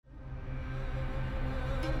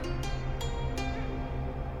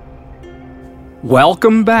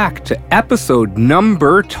Welcome back to episode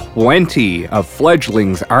number 20 of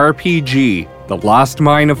Fledgling's RPG, The Lost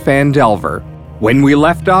Mine of Phandelver. When we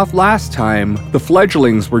left off last time, the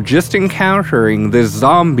fledglings were just encountering this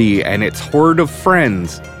zombie and its horde of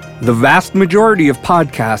friends. The vast majority of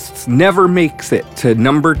podcasts never makes it to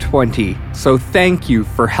number 20, so thank you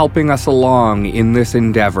for helping us along in this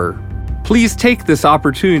endeavor. Please take this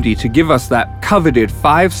opportunity to give us that coveted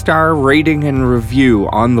 5-star rating and review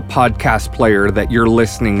on the podcast player that you're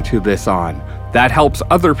listening to this on. That helps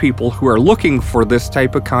other people who are looking for this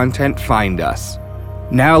type of content find us.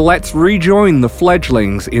 Now let's rejoin the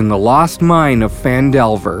fledglings in the lost mine of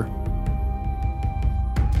Phandelver.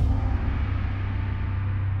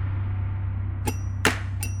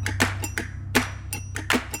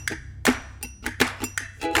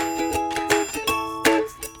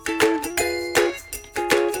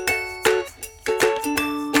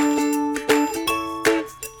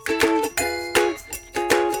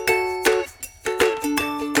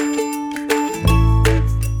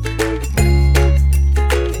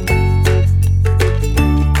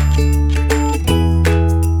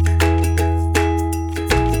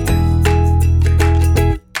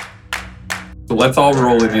 Let's all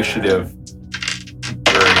roll initiative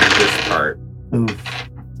during this part. Ooh,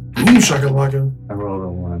 shakalaka. I rolled a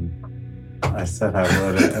 1. I said I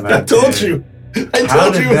would. And I told you. I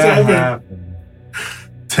told you it was happening.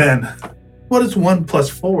 10. What is 1 plus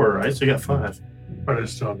 4, right? So you got 5. But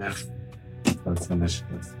it's still math. That's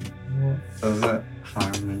initiative. Doesn't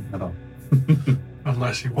harm me at all.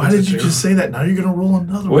 Unless you. Why did you just say that? Now you're gonna roll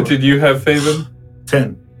another one. What did you have, Faven?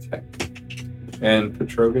 10. Okay. And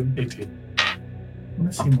Petrogan? 18. I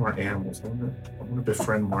want to see more animals. I want to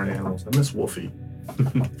befriend more animals. I miss Wolfie.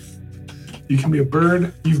 You can be a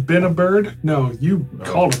bird. You've been a bird? No, you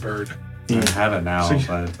called a bird. I had an owl,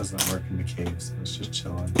 but it doesn't work in the cave, so it's just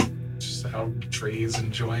chilling. Just out in trees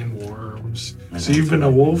enjoying worms. So you've been a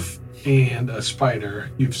wolf and a spider.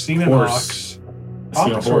 You've seen an ox.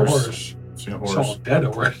 Ox or horse? Seen a horse. Saw a dead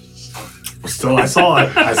horse. Still, I saw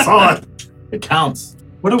it. I saw it. It counts.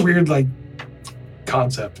 What a weird,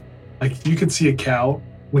 concept. You can see a cow.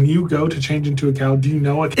 When you go to change into a cow, do you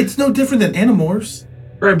know it's no different than Animorphs.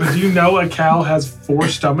 Right, but do you know a cow has 4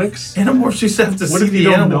 stomachs? Animorphs used to have to see the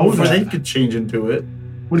animal before they could change into it.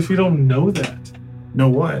 What if you don't know that? Know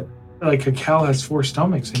what? A cow has 4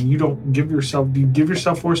 stomachs and you don't give yourself... Do you give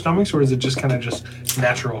yourself 4 stomachs or is it just kind of just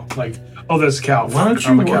natural? That's a cow. Why aren't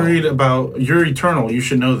you worried about... You're eternal. You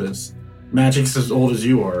should know this. Magic's as old as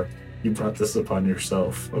you are. You brought this upon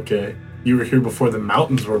yourself, okay? You were here before the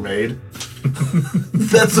mountains were made.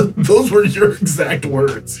 Those were your exact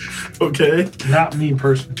words, okay? Not me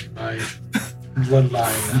personally, my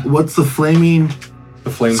bloodline. What's the flaming?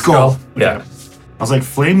 The flame skull? Yeah. I was like,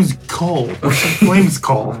 flames call. What's the flames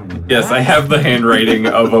call? Yes, I have the handwriting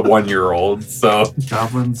of a 1-year-old, so.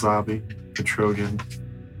 Goblin, zombie, Petrogan.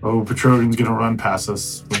 Oh, Petrogan's gonna run past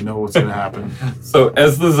us. We know what's gonna happen. So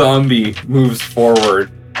as the zombie moves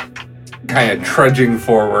forward, kind of trudging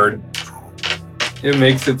forward, it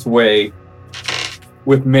makes its way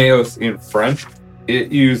with Mayos in front.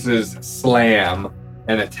 It uses Slam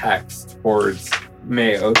and attacks towards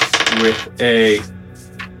Mayos with a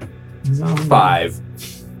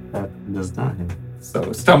 5. That does not hit.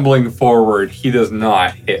 So stumbling forward, he does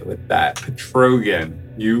not hit with that. Petrogan,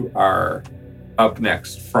 you are up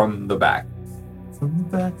next from the back. From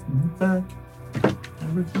the back.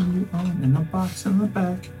 Everything you own in a box in the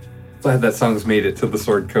back. Glad that song's made it to the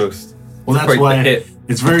Sword Coast. Well, that's why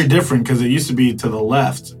it's very different because it used to be to the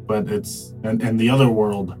left, but it's and the other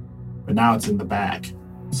world, but now it's in the back.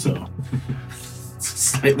 So it's a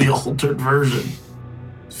slightly altered version.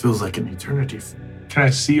 It feels like an eternity. Can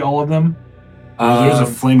I see all of them? There's a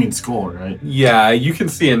flaming skull, right? Yeah, you can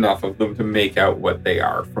see enough of them to make out what they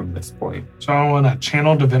are from this point. So I want to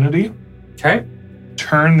channel divinity. Okay.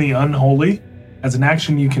 Turn the unholy. As an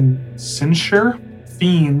action, you can censure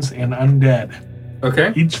fiends and undead.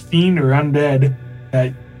 Okay. Each fiend or undead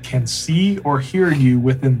that can see or hear you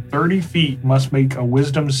within 30 feet must make a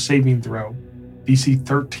wisdom saving throw. DC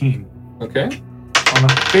 13. Okay. On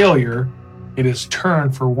a failure, it is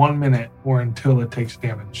turned for 1 minute or until it takes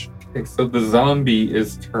damage. Okay, so the zombie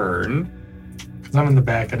is turned. Because I'm in the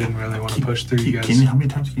back, I didn't really want to push through you guys. How many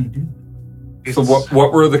times can you do that? So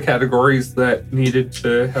what were the categories that needed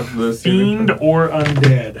to have the fiend or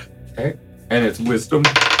undead? Okay. And it's wisdom?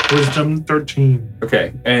 Wisdom 13.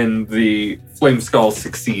 Okay, and the flame skull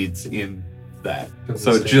succeeds in that.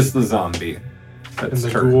 So just the zombie. And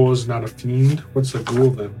the ghoul is not a fiend? What's a ghoul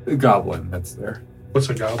then? The goblin that's there. What's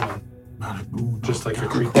a goblin? Not a ghoul. Just like a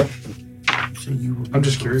creature. question. I'm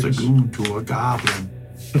just curious. A goon to a goblin.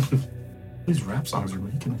 These rap songs are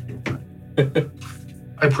making it.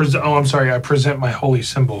 I present my holy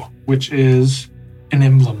symbol, which is an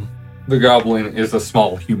emblem. The goblin is a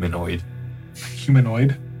small humanoid.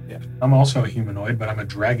 Humanoid? Yeah. I'm also a humanoid, but I'm a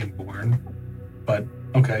dragonborn. But,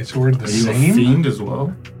 okay, so we're the same? Are you a fiend as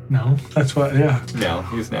well? No, that's what, yeah. No,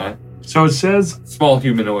 he's not. So it says... Small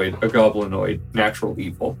humanoid, a goblinoid, natural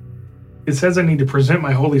evil. It says I need to present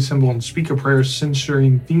my holy symbol and speak a prayer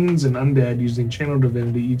censuring fiends and undead using channel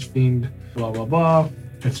divinity. Each fiend, blah, blah, blah.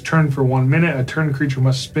 Its turn for 1 minute. A turn creature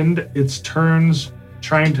must spend its turns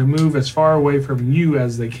trying to move as far away from you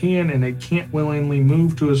as they can, and it can't willingly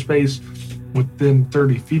move to a space within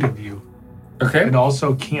 30 feet of you. Okay. It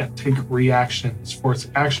also can't take reactions. For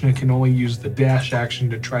its action, it can only use the dash action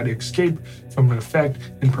to try to escape from an effect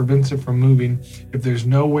and prevents it from moving. If there's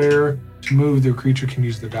nowhere to move, the creature can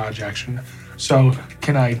use the dodge action. So,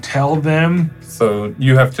 can I tell them? So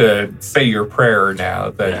you have to say your prayer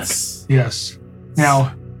now. Yes.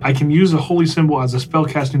 Now, I can use a holy symbol as a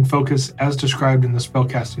spellcasting focus as described in the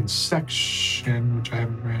spellcasting section, which I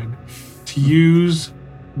haven't read. To use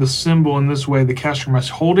the symbol in this way, the caster must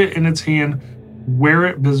hold it in its hand, wear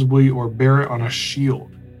it visibly, or bear it on a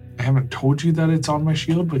shield. I haven't told you that it's on my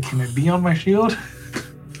shield, but can it be on my shield?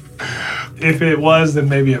 If it was, then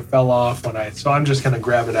maybe it fell off so I'm just going to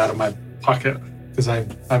grab it out of my pocket because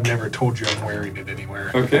I've never told you I'm wearing it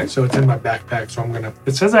anywhere. Okay. So it's in my backpack, so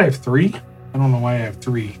it says I have 3. I don't know why I have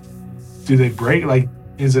 3. Do they break? Like,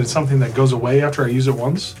 is it something that goes away after I use it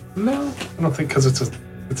once? No. I don't think, because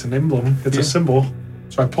it's an emblem. It's a symbol.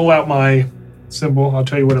 So I pull out my symbol. I'll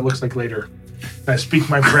tell you what it looks like later. And I speak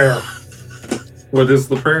my prayer. What is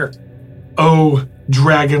the prayer? Oh,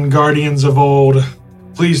 dragon guardians of old,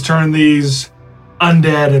 please turn these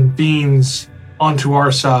undead and fiends onto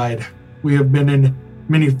our side. We have been in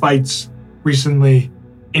many fights recently.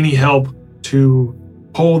 Any help to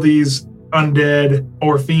pull these undead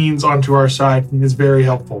or fiends onto our side is very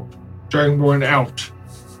helpful. Dragonborn out.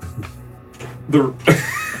 The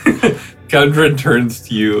Gundren turns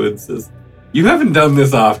to you and says, "You haven't done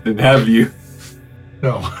this often, have you?"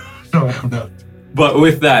 No, I have not. But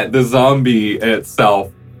with that, the zombie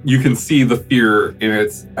itself, you can see the fear in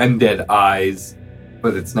its undead eyes,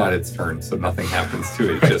 but it's not its turn, so nothing happens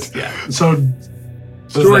to it just yet. So,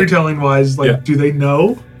 storytelling-wise, do they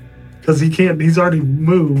know? Because he's already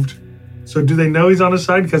moved. So do they know he's on his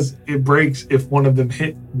side? Because it breaks if one of them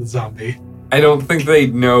hit the zombie. I don't think they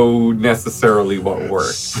know necessarily what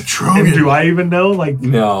works. And do I even know?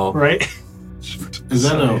 No. Right? Is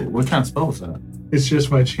that what kind of spell is that? It's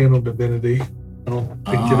just my channel divinity. I don't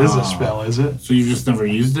think it is a spell, is it? So you just never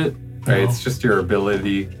used it? Right, it's just your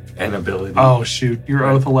ability and ability. Oh, shoot. Your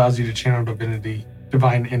oath allows you to channel divinity,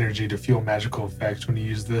 divine energy to fuel magical effects. When you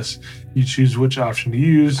use this, you choose which option to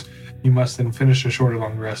use. You must then finish a short or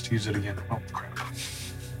long rest to use it again. Oh, crap.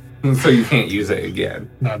 So you can't use it again.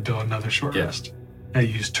 Not until another short rest. I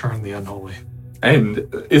use turn the unholy. And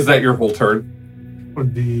is that your whole turn?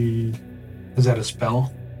 Is that a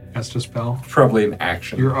spell? Cast a spell? Probably an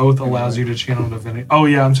action. Your oath allows you to channel divinity. Oh,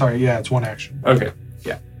 yeah, I'm sorry. Yeah, it's one action. Okay,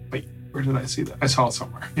 yeah. Wait, where did I see that? I saw it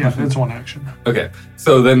somewhere. Yeah, it's one action. Okay,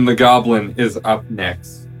 so then the goblin is up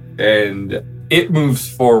next, and it moves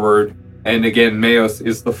forward. And again, Mayos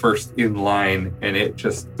is the first in line, and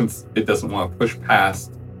since it doesn't want to push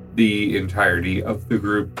past the entirety of the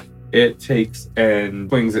group, it takes and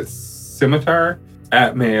swings its scimitar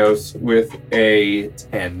at Mayos with a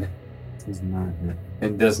 10. Does not hit.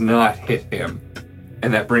 And does not hit him.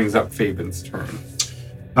 And that brings up Fabian's turn.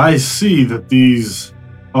 I see that these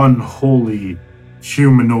unholy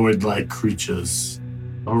humanoid-like creatures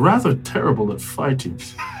are rather terrible at fighting.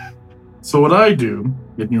 So what I do,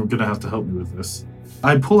 and you're going to have to help me with this,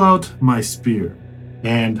 I pull out my spear.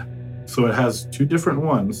 And so it has 2 different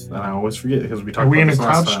ones, and I always forget because we talked about this last time.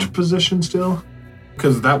 Are we in a crouched position still?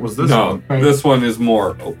 Because that was this one. No, this one is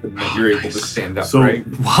more open, that you're able to stand up, so right?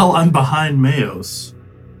 While I'm behind Mayos,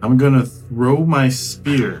 I'm going to throw my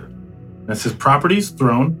spear. It says properties,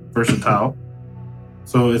 thrown, versatile.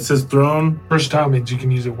 So it says thrown. Versatile means you can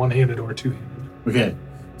use it one-handed or two-handed. Okay,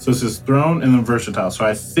 so it says thrown and then versatile. So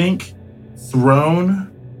I think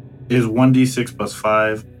thrown is 1d6 plus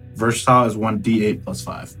 5. Versatile is 1d8 plus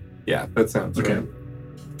 5. Yeah, that sounds okay. Right.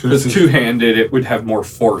 Because two-handed, it would have more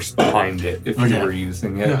force behind it if you were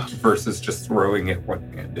using it versus just throwing it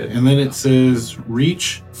one-handed. And then it says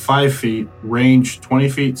reach 5 feet, range 20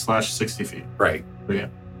 feet / 60 feet. Right. Okay.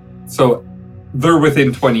 So they're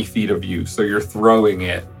within 20 feet of you, so you're throwing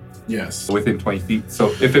it within 20 feet. So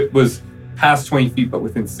if it was past 20 feet but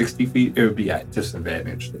within 60 feet, it would be at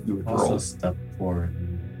disadvantage that you would also roll. Step forward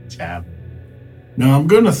and jab. No, I'm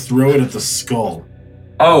going to throw it at the skull.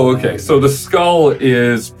 Oh, okay. So the skull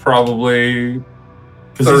is probably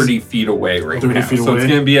 30 feet away right 30 now. feet so away? it's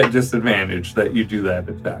going to be at disadvantage that you do that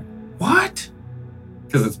attack. What?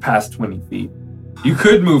 Because it's past 20 feet. You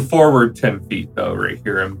could move forward 10 feet, though, right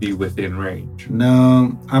here and be within range.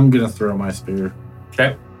 No, I'm going to throw my spear.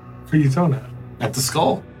 Okay. Who are you throwing at? At the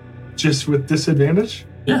skull. Just with disadvantage?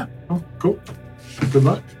 Yeah. Oh, cool. Good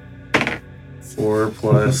luck. 4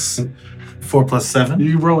 plus 7.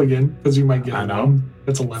 You roll again, because you might get I it. know.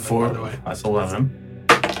 That's 11, 4. by the way. That's 11.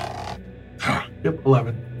 Yep,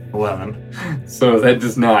 11. 11. So that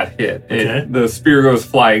does not hit. Okay. The spear goes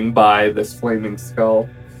flying by this flaming skull.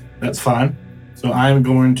 That's fine. So I'm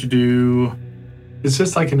going to do... Is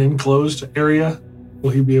this like an enclosed area? Will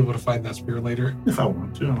he be able to find that spear later? If I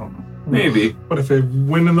want to, I don't know. Maybe. What if it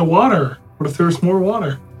went in the water? What if there's more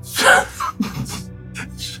water? Shut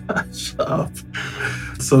up.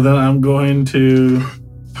 So then I'm going to...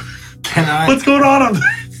 Can I... What's going on up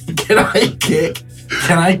there? Can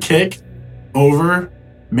I kick over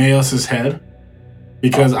Mayos' head?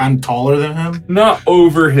 Because I'm taller than him? Not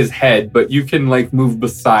over his head, but you can like move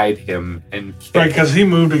beside him and kick. Right, because he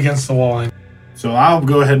moved against the wall. So I'll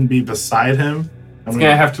go ahead and be beside him. It's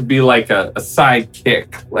gonna have to be like a side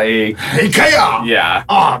kick. Like, Hey, Kaya! yeah.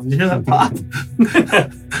 Oh, did you hear that pop?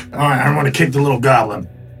 All right, I'm going to kick the little goblin.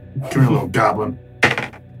 Come here, little goblin.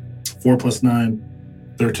 4 plus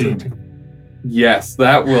 9, 13. Yes,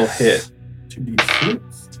 that will hit.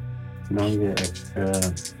 2d6. Now you get extra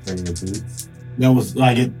for your boots. That was,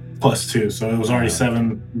 I get plus 2, so it was already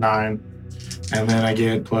 7, 9. And then I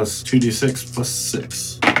get plus 2d6 plus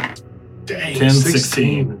 6. Dang, 10,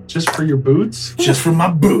 16. Just for your boots? Just for my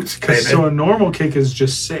boots, baby. So a normal kick is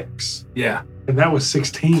just 6. Yeah. And that was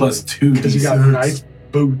 16. Plus 2 because you got nice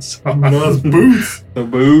boots. Nice boots. The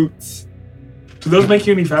boots. Do those make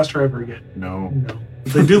you any faster ever again? No. No.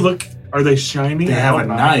 They do look, are they shiny? They have a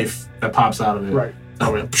knife that pops out of it. Right.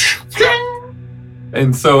 Oh, yeah.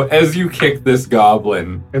 And so as you kick this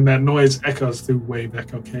goblin, And that noise echoes through Wave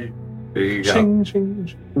Echo Cave. there you go. Ching, ching,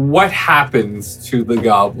 ching. What happens to the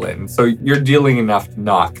goblin? So you're dealing enough to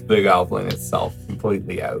knock the goblin itself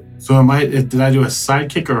completely out. So did I do a side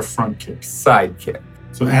kick or a front kick? Side kick.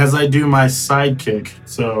 So as I do my side kick,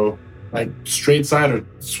 so like straight side or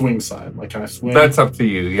swing side? Like can I swing? That's up to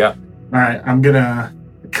you, yeah. All right, I'm gonna,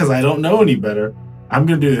 because I don't know any better, I'm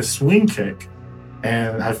gonna do the swing kick.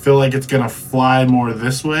 And I feel like it's gonna fly more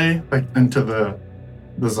this way, like into the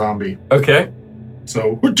zombie. Okay.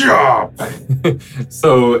 So, good job!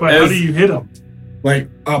 So But how do you hit him? Like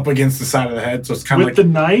up against the side of the head, so it's kind of With like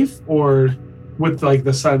the knife or with like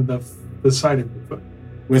the side of the side of your foot?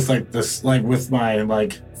 with like this, like with my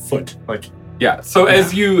like foot, like yeah. So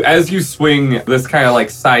as you swing this kind of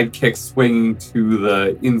like side kick swinging to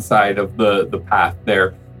the inside of the path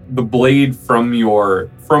there, the blade from your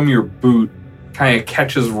boot kind of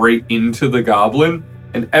catches right into the goblin,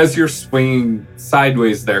 and as you're swinging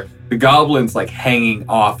sideways there, the goblin's like hanging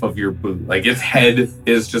off of your boot. Like its head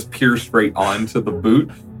is just pierced right onto the boot,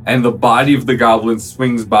 and the body of the goblin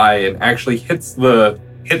swings by and actually hits the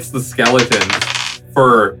skeleton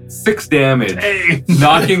for 6 damage, Hey!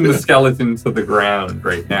 knocking the skeleton to the ground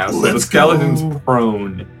right now. So the Let's skeleton's go.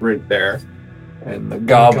 prone right there, and the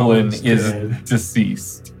goblin goblin's is dead.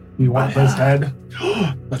 deceased. You want his head?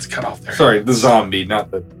 Let's cut off there. Sorry, the zombie,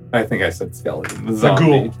 not the. I think I said skeleton. The The zombie.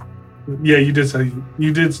 ghoul. Yeah, you did say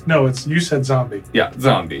you said zombie. Yeah,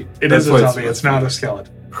 zombie. It is a what zombie. It's not a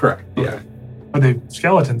skeleton. correct. Yeah, Okay. But the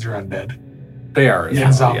skeletons are undead. they are. as And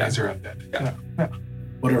well, zombies yeah. are undead. Yeah. Yeah.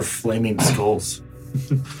 what are flaming skulls?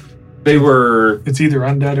 They were. It's either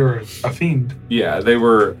undead or a fiend. Yeah, they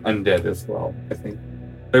were undead as well. I think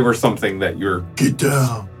they were something that you're Get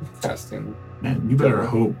down, testing. man! You better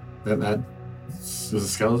hope that is a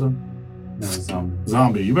skeleton. No,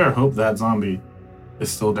 Zombie. You better hope that zombie is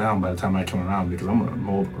still down by the time I come around, because I'm gonna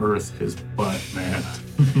mold earth his butt, man.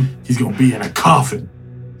 He's gonna be in a coffin.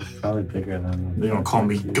 probably bigger than. They're gonna call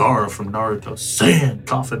me Gara from Naruto. Sand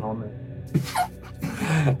coffin on there.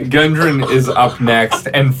 Gundren is up next,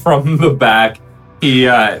 and from the back, he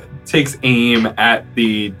takes aim at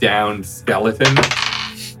the downed skeleton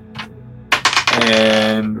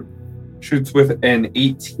and shoots with an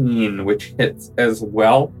 18, which hits as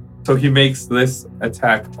well. So he makes this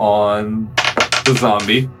attack on the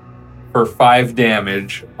zombie for 5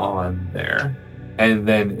 damage on there. And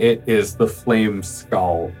then it is the Flame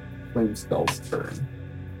Skull's turn.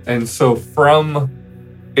 And so from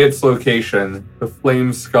its location, the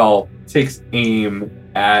Flame Skull takes aim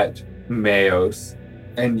at Mayos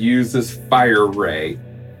and uses Fire Ray,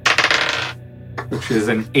 which is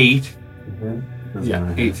an 8.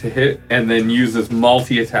 Yeah, 8 to hit, and then uses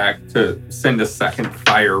multi-attack to send a second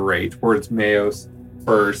fire ray towards Mayos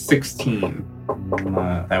for 16.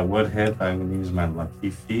 That would hit. I'm going to use my lucky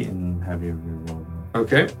feet and have you reroll.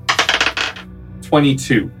 Okay.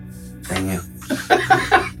 22. Dang it.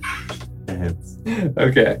 It hits.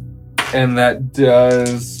 Okay. And that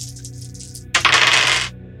does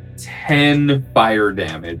 10 fire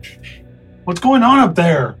damage. What's going on up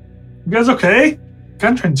there? You guys okay?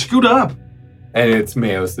 Gundren, scoot up. And it's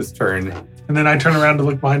Mayos' turn. And then I turn around to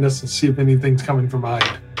look behind us and see if anything's coming from behind.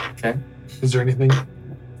 Okay. Is there anything?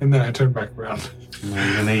 And then I turn back around.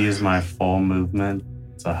 I'm going to use my full movement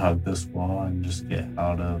to hug this wall and just get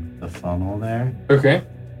out of the funnel there. Okay.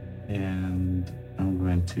 And I'm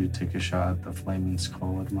going to take a shot at the flaming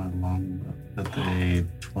skull with my longbow. That's a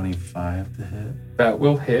 25 to hit. That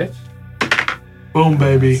will hit. Boom,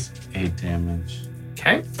 baby. That's 8 damage.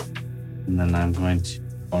 Okay. And then I'm going to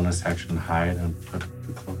bonus action hide and put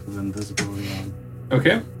the cloak of invisibility on.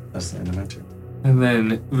 Okay. That's the end of my turn. And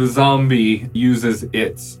then the zombie uses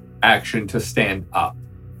its action to stand up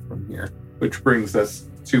from here, which brings us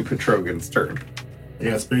to Petrogan's turn. I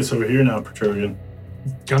got space over here now, Petrogan.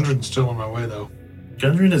 Gundren's still in my way, though.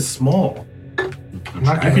 Gundren is small.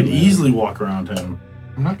 I could easily walk around him.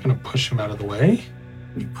 I'm not going to push him out of the way.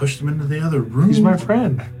 We pushed him into the other room. He's my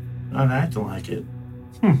friend. Not acting like it.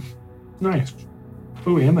 Nice.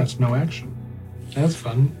 Ooh, and that's no action. That's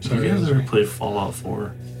fun. So you guys ever played Fallout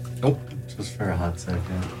 4? Nope. Just for a hot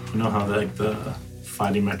second. You know how the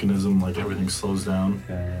fighting mechanism, like everything slows down?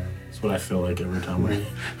 Yeah. That's what I feel like every time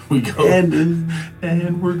we go.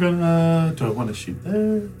 And we're gonna... Do I want to shoot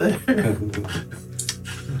there? That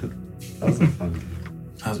was a fun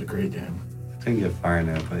game. That was a great game. I didn't get far in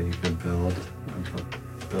it, but you could build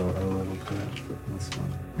a little bit. That's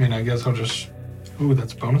fun. I mean, I guess I'll just... Ooh,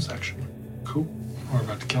 that's bonus action. Cool. We're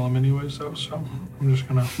about to kill him anyways, though, so I'm just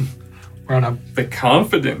gonna run up. The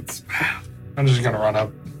confidence. I'm just gonna run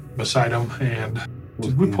up beside him and...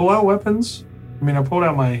 Did we pull out weapons? I mean, I pulled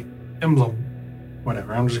out my emblem.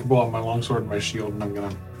 Whatever, I'm just gonna pull out my longsword and my shield and I'm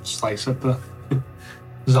gonna slice at the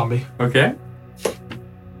zombie. Okay.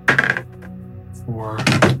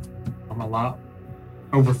 I'm a lot.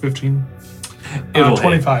 Over 15. It'll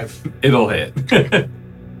 25. Hit. It'll hit.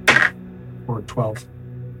 Or 12.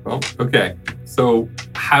 Well, okay. So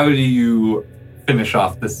how do you finish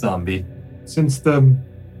off this zombie? Since the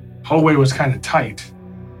hallway was kind of tight,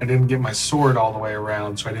 I didn't get my sword all the way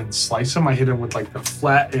around, so I didn't slice him. I hit him with like the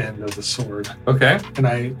flat end of the sword. Okay. And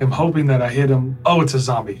I am hoping that I hit him. Oh, it's a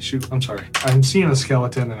zombie. Shoot, I'm sorry. I'm seeing a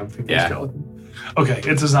skeleton and I'm thinking skeleton. Okay,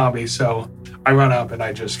 it's a zombie, so I run up and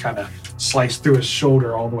I just kind of slice through his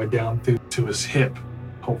shoulder all the way down to his hip.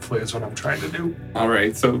 Hopefully is what I'm trying to do. All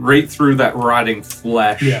right, so right through that rotting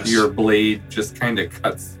flesh, Yes. your blade just kind of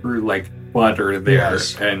cuts through like butter there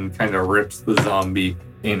and kind of rips the zombie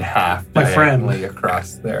in half My friend. diagonally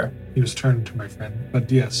across there. He was turned to my friend,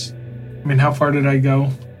 but yes. I mean, how far did I go?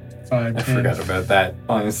 5, I 10. forgot about that,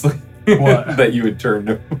 honestly. What? That you would turn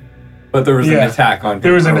to. But there was an attack on him.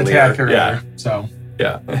 There was an earlier. attack earlier, Yeah, so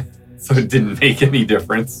yeah. So it didn't make any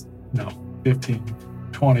difference. no. 15,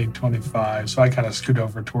 20, 25. So I kind of scoot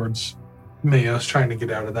over towards me. I was trying to get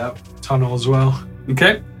out of that tunnel as well.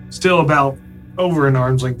 Okay. Still about over an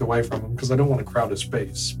arm's length away from him because I don't want to crowd his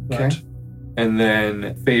space. But Okay. And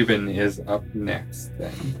then Faven is up next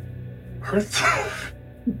then. Earth?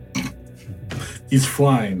 He's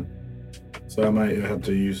flying. So I might have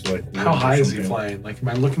to use like... How high is he flying? Like, am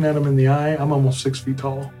I looking at him in the eye? I'm almost 6 feet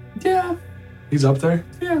tall. Yeah. He's up there?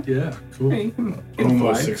 Yeah. Yeah, cool. He can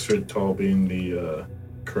Almost fly. 6 feet tall being the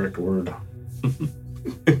correct word.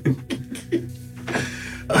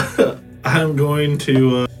 I'm going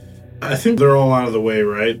to... I think they're all out of the way,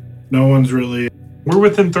 right? No one's really... We're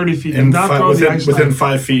within 30 feet. In Not throw the ice within knife.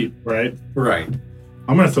 5 feet, right? Right.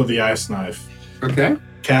 I'm going to throw the ice knife. Okay.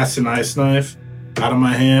 Cast an ice knife out of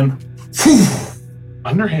my hand.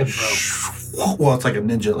 Underhand throw. Well, it's like a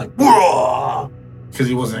ninja, like... Because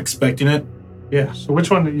he wasn't expecting it. Yeah. So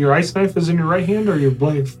which one? Your ice knife is in your right hand or your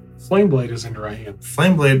flame blade is in your right hand?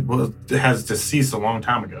 Flame blade has deceased a long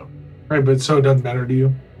time ago. Right, but so it doesn't matter to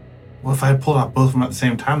you? Well, if I had pulled out both of them at the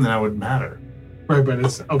same time, then that would matter. Right, but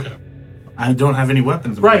it's... Okay. I don't have any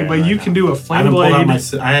weapons. in my Right, hand but you now. can do a I flame haven't pulled out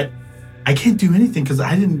blade. I can't do anything because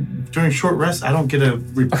I didn't... During short rest, I don't get to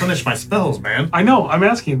replenish my spells, man. I know, I'm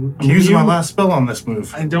asking. I'm using my last spell on this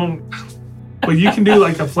move. I don't... But you can do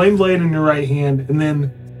like a flame blade in your right hand and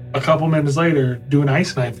then a couple minutes later do an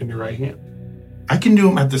ice knife in your right hand. I can do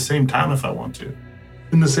them at the same time if I want to.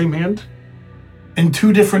 In the same hand? In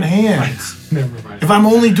 2 different hands. Never mind. If I'm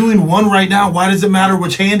only doing one right now, why does it matter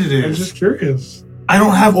which hand it I'm is? just curious. I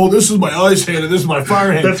don't have, this is my ice hand and this is my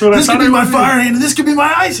fire hand. That's what this could be my fire hand and this could be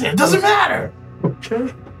my ice hand. Doesn't matter.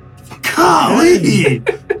 Okay. Golly.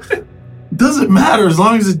 Doesn't matter as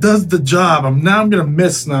long as it does the job. I'm gonna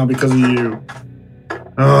miss now because of you.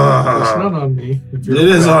 It's not on me. It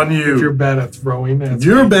is on you. If you're bad at throwing.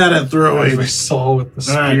 You're bad at throwing. I saw with the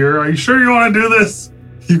spear. Right. Are you sure you want to do this?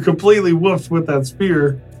 You completely whooped with that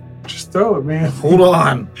spear. Just throw it, man. Hold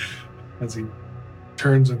on. As he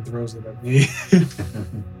turns and throws it at me.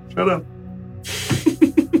 Shut up.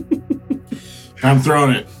 I'm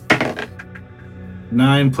throwing it.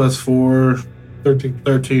 9 plus 4.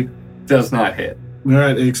 13. Does not hit. All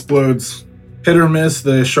right, it explodes. Hit or miss,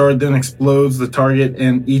 the shard then explodes the target,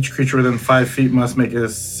 and each creature within 5 feet must make a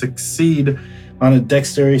succeed on a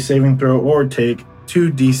dexterity saving throw or take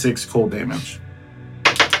 2d6 cold damage.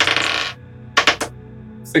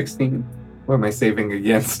 16. What am I saving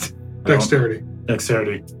against? Dexterity.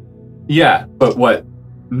 Dexterity. Yeah, but what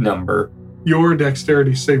number? Your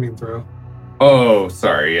dexterity saving throw. Oh,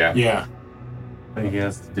 sorry, yeah. Yeah. But he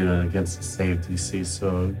has to do it against the save DC,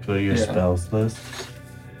 so go to your spells list.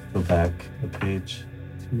 Go back a page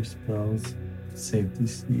to your spells. Save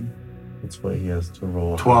DC. That's what he has to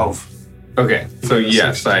roll. 12. Okay, so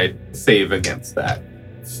yes, I save against that.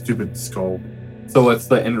 Stupid skull. So what's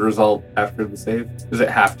the end result after the save? Is it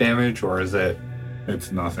half damage or is it...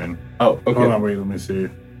 It's nothing. Oh, okay. Hold on, wait, let me see.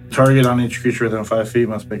 Target on each creature within 5 feet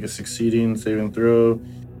must make a succeeding saving throw.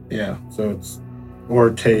 Yeah, so it's... Or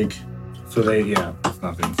take... So it's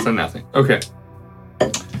nothing. So nothing. Okay.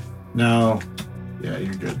 Now, yeah,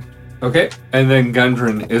 you're good. Okay, and then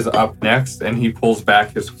Gundren is up next, and he pulls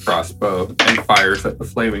back his crossbow and fires at the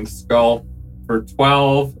flaming skull for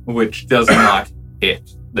 12, which does not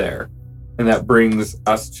hit there. And that brings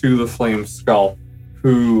us to the flame skull,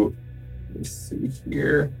 who, let me see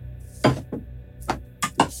here,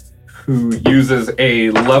 who uses a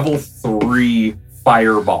level 3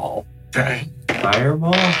 fireball. Okay.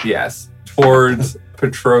 Fireball? Yes, towards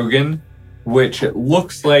Petrogan, which it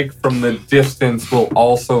looks like from the distance will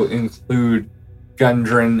also include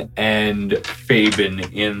Gundren and Fabian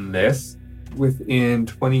in this. Within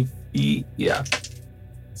 20 feet, yeah.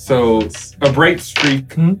 So a bright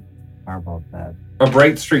streak... Fireball bad. A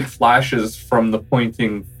bright streak flashes from the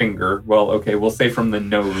pointing finger, well, okay, we'll say from the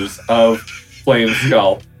nose of Flame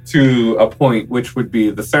Skull to a point which would be,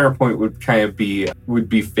 the center point would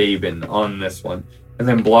be Fabian on this one, and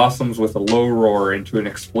then blossoms with a low roar into an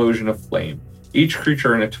explosion of flame. Each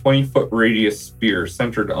creature in a 20-foot radius sphere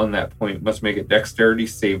centered on that point must make a dexterity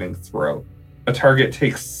saving throw. A target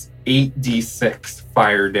takes 8d6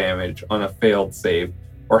 fire damage on a failed save,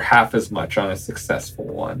 or half as much on a successful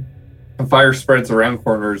one. The fire spreads around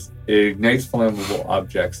corners, it ignites flammable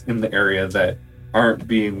objects in the area that aren't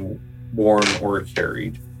being worn or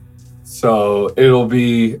carried. So it'll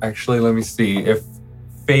be, actually, let me see, if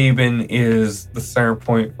Fabian is the center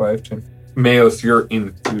point, 5, 10. Mayos, you're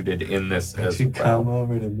included in this as You well. come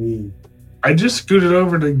over to me. I just scooted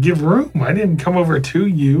over to give room. I didn't come over to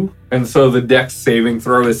you. And so the dex saving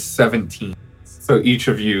throw is 17. So each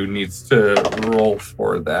of you needs to roll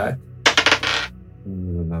for that.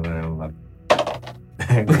 Another 11.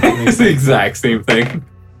 It's the exact same thing.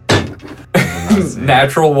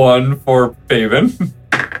 Natural 1 for Fabian,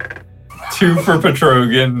 2 for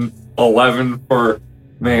Petrogan, 11 for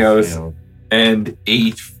Mayos, and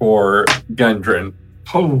 8 for Gundren.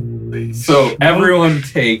 Holy So everyone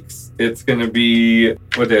takes, it's going to be,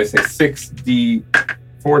 what did I say, 6d...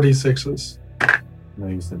 46s. No,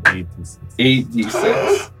 you said 8d6.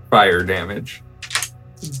 8d6 fire damage.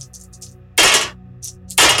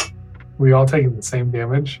 We all taking the same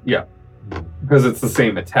damage? Yeah. Because it's the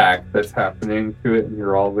same attack that's happening to it, and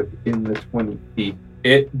you're all within the 20 feet.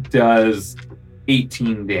 It does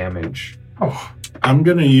 18 damage. Oh, I'm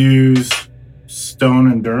going to use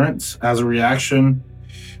Stone Endurance as a reaction.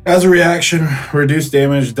 As a reaction, reduce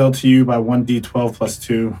damage dealt to you by 1d12 plus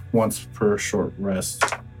 2 once per short rest.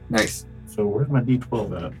 Nice. So where's my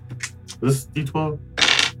d12 at? This d12?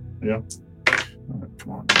 Yeah. All right,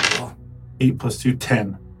 come on, d12. 8 plus 2,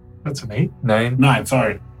 10. that's an 8. 9. 9,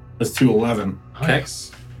 sorry. That's 2, 11.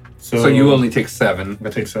 Nice. So you only take 7. I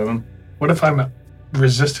take 7. What if I'm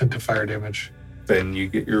resistant to fire damage? Then you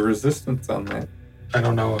get your resistance on that. I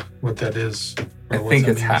don't know what that is. I or what think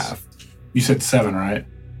that it's means. half. You said 7, right?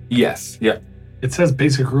 Yes. Yeah. It says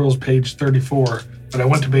basic rules page 34, but I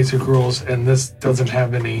went to basic rules and this doesn't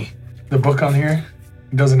have any, the book on here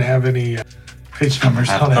doesn't have any page numbers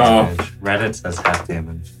Half on it. Oh. damage. Reddit says half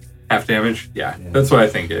damage. Half damage? Yeah. Yeah. That's what I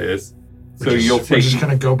think it is. So you'll We're take just going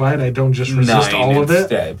to go by it. I don't just resist 9 all of it.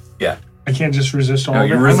 instead. Yeah. I can't just resist all No, of it.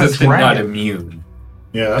 you're I'm a resistant, not dragon. immune.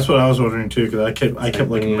 Yeah, that's what I was wondering too, because I kept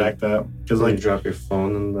looking back that because you drop your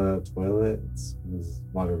phone in the toilet, it's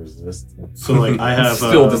water resistant. So like I have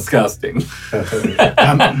still disgusting.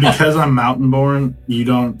 Because I'm mountain born, you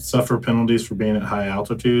don't suffer penalties for being at high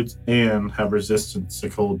altitudes and have resistance to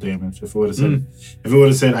cold damage. If it would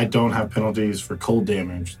have said I don't have penalties for cold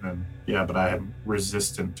damage, then yeah, but I am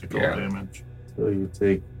resistant to cold damage. So you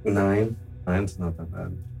take 9. 9's not that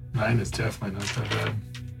bad. 9 is definitely not that bad.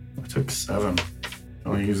 I took 7. I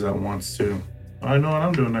only use that once too. I know what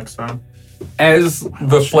I'm doing next time. As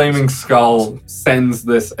the flaming skull sends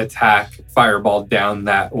this attack fireball down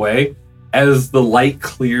that way, as the light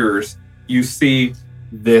clears, you see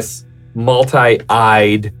this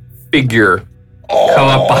multi-eyed figure come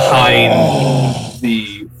up behind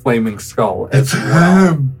the flaming skull. It's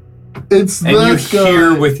him. It's and that you guy.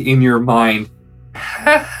 hear within your mind,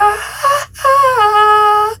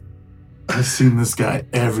 I've seen this guy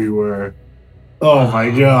everywhere. Oh my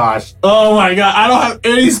gosh. Oh my god. I don't have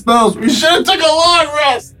any spells. We should have took a long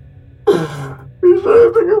rest.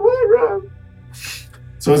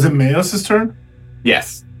 So is it Mayos' turn?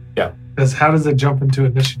 yes, yeah. How does it jump into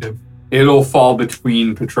initiative? It'll fall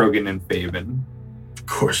between Petrogan and Faven. Of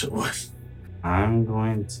course it was. I'm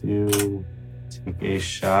going to take a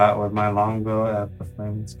shot with my longbow at the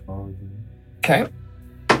flaming skull again. Okay.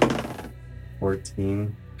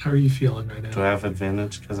 14. How are you feeling right now? Do I have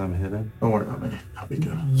advantage because I'm hidden? Don't worry about me. I'll be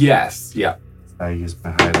good. Yes, yeah. I use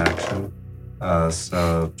my hide action.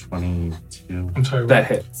 So 22. I'm sorry. That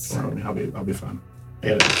hits. Don't worry about me. I'll be fine. I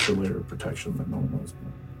had an extra layer of protection that no one knows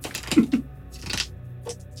about.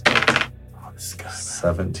 Oh, this guy, man.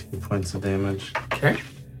 17 points of damage. Okay.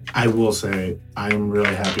 I will say, I'm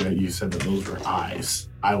really happy that you said that those were eyes.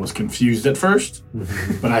 I was confused at first,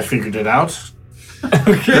 but I figured it out.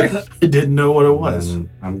 Okay. I didn't know what it was. And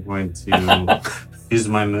I'm going to use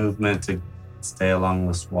my movement to stay along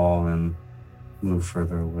this wall and move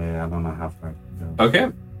further away. I don't know how far I can go.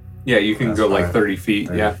 Okay. Yeah, you can That's go like fine. 30 feet.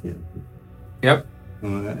 30 yeah. feet. Yep.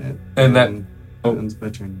 And that- ends my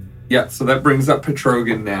turn. Yeah, so that brings up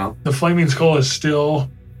Petrogan now. The flaming skull is still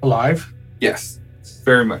alive. Yes,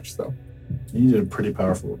 very much so. You did a pretty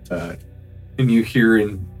powerful attack. And you hear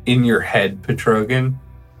in your head, Petrogan,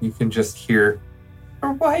 you can just hear,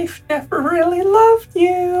 your wife never really loved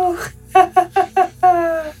you.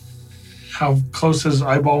 How close is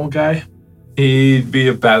eyeball guy? He'd be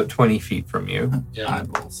about 20 feet from you. Yeah.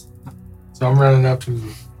 Eyeballs. So I'm running up to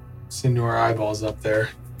Senor Eyeballs up there.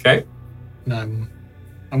 Okay. And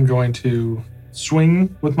I'm going to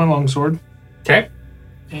swing with my longsword. Okay.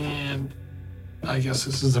 And I guess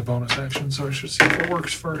this is a bonus action, so I should see if it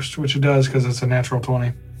works first, which it does because it's a natural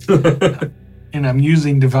 20. And I'm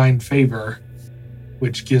using Divine Favor,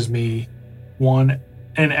 which gives me an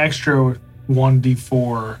extra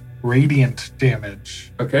 1d4 radiant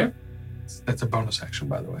damage. Okay. That's a bonus action,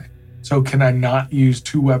 by the way. So can I not use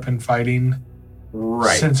 2-weapon fighting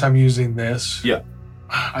Right. since I'm using this? Yeah.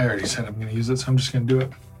 I already said I'm going to use it, so I'm just going to do it.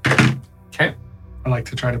 Okay. I like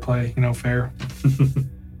to try to play, fair.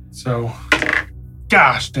 So,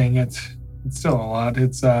 gosh dang it. It's still a lot.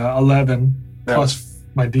 It's 11 plus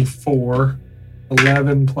my d4.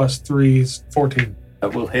 11 plus 3 is 14.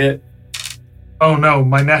 That will hit. Oh, no.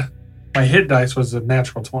 My hit dice was a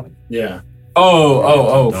natural 20. Yeah.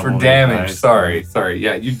 Oh, for Double damage. dice. Sorry.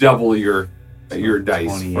 Yeah, you double your dice.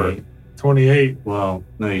 28. 28. Well,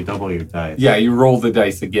 no, you double your dice. Yeah, you roll the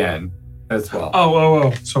dice again as well.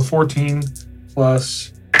 Oh. So 14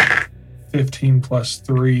 plus 15 plus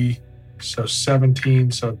 3. So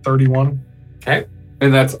 17. So 31. Okay.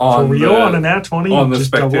 And that's on For real on a nat 20? on the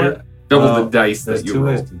just double spectator. it? Double the dice There's that you two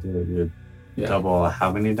roll. ways to do it. You Yeah. double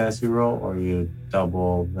how many dice you roll, or you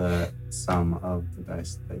double the sum of the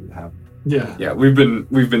dice that you have. Yeah. Yeah, we've been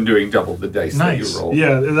doing double the dice Nice. that you roll.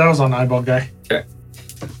 Yeah, that was on eyeball guy.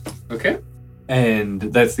 Okay. And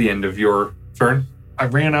that's the end of your turn. I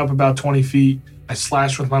ran up about 20 feet. I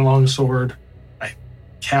slashed with my long sword. I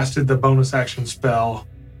casted the bonus action spell.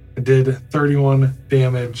 I did 31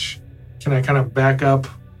 damage. Can I kind of back up?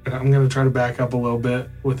 I'm going to try to back up a little bit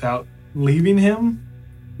without leaving him.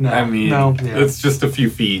 No, I mean, no, yeah. it's just a few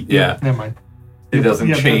feet. Yeah. Never mind. It doesn't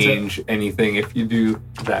Yeah, that's it. change anything if you do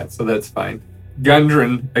that, so that's fine.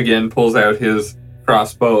 Gundren, again, pulls out his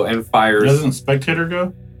crossbow and fires. Doesn't Spectator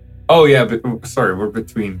go? Oh, yeah, but sorry, we're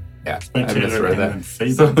between. Yeah, I Spectator misread and that. then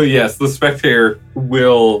Fate. So, yes, the Spectator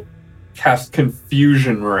will cast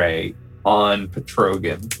Confusion Ray on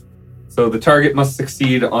Petrogan. So the target must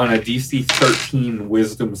succeed on a DC 13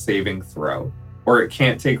 Wisdom saving throw, or it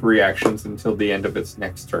can't take reactions until the end of its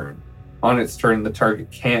next turn. On its turn, the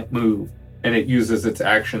target can't move, and it uses its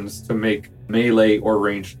actions to make melee or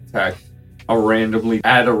ranged attack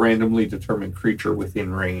add a randomly determined creature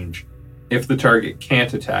within range. If the target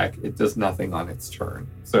can't attack, it does nothing on its turn.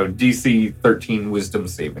 So DC 13 Wisdom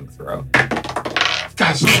saving throw.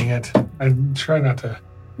 Gosh dang it. I try not to.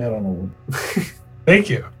 I don't know. Thank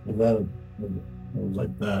you. If that was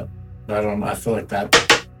like that. I feel like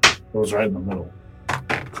that goes right in the middle.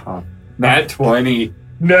 Huh. Nat 20.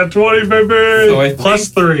 Nat 20, baby! So Plus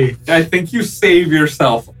 3. I think you save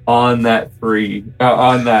yourself on that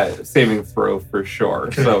on that saving throw for sure.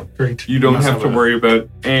 Okay, so great. you don't have to worry about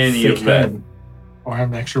any of that. Or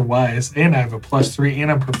I'm extra wise, and I have a plus 3,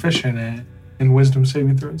 and I'm proficient in wisdom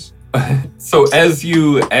saving throws. So as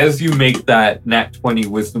you make that nat 20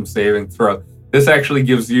 wisdom saving throw, this actually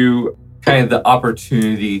gives you kind of the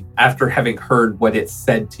opportunity, after having heard what it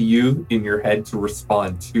said to you in your head, to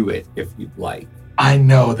respond to it if you'd like. I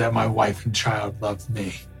know that my wife and child love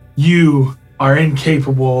me. You are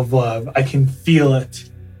incapable of love. I can feel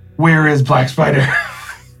it. Where is Black Spider?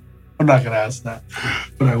 I'm not going to ask that,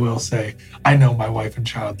 but I will say, I know my wife and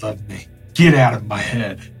child love me. Get out of my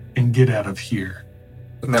head and get out of here.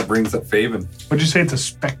 And that brings up Faven. What'd you say? It's a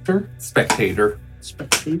specter? Spectator.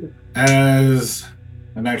 Spectator. As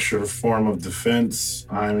an extra form of defense,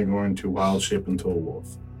 I'm going to wild shape into a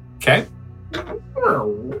wolf. Okay.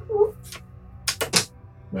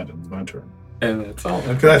 That is my turn. And it's all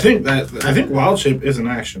okay. Because I think wild shape is an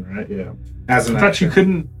action, right? Yeah. As an I thought action. you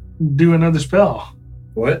couldn't do another spell.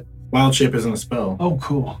 What? Wild shape isn't a spell. Oh,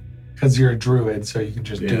 cool. Because you're a druid, so you can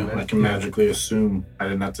just do it. I can magically assume. I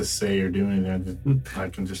didn't have to say or do anything. I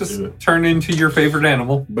can just do it. Turn into your favorite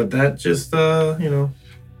animal. But that just,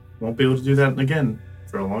 won't be able to do that again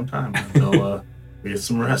for a long time until we get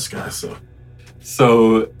some rest, guys.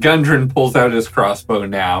 So Gundren pulls out his crossbow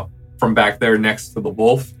now from back there next to the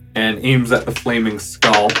wolf and aims at the flaming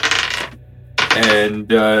skull and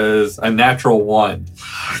does a natural 1.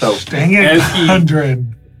 So dang it, as he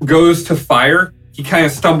 100. goes to fire, he kind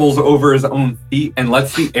of stumbles over his own feet and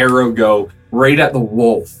lets the arrow go right at the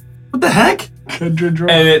wolf. What the heck? And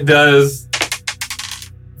it does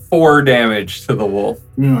 4 damage to the wolf.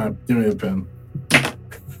 Give me the pen.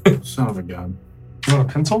 Son of a gun. You want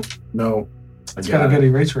a pencil? No. It's got a good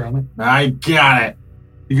eraser on it. I got it.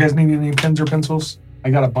 You guys need any pens or pencils? I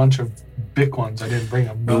got a bunch of big ones. I didn't bring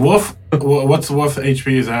them. The wolf? What's the wolf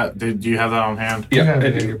HP is that? Do you have that on hand? You have I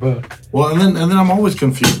it in do. your book. Well, and then I'm always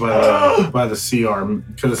confused by the CR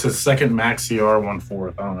because it says second max CR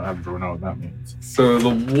 1/4. I don't know. I don't know what that means. So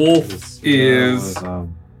the wolf is...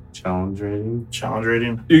 challenge rating. Challenge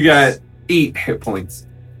rating? You got 8 hit points.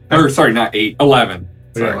 Or, sorry, not 8. 11.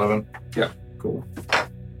 We got Sorry. 11. Yeah. Cool.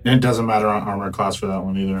 And it doesn't matter on armor class for that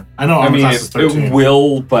one either. I know I armor mean, class is 13. it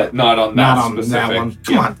will, but not on that Not on specific. that one.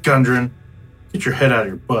 Come on, Gundren. Get your head out of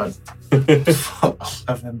your butt.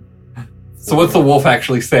 11. So what's the wolf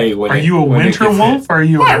actually say when Are you a when it winter gets wolf or are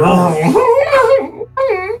you a wolf?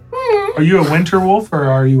 Are you a winter wolf or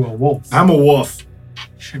are you a wolf? I'm a wolf. You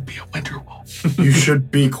should be a winter wolf. You should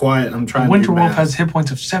be quiet. I'm trying A to winter do wolf math. has hit points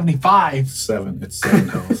of 75. 7. It's 7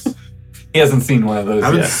 health. hit? He hasn't seen one of those I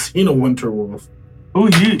haven't yet. seen a winter wolf. Oh,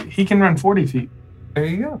 he can run 40 feet. There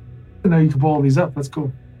you go. I know you can pull all these up. That's cool.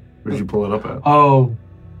 Where'd you pull it up at? Oh,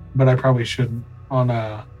 but I probably shouldn't on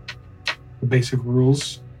the basic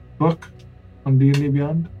rules book on D&D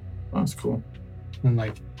Beyond. That's cool. And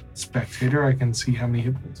like spectator, I can see how many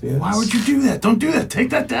hit points he has. Why would you do that? Don't do that.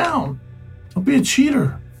 Take that down. Don't be a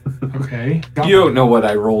cheater. Okay. You don't know what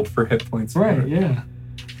I rolled for hit points. Right, yeah.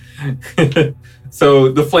 So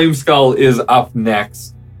the flame skull is up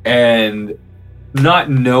next, and not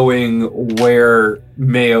knowing where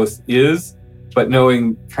Mayos is, but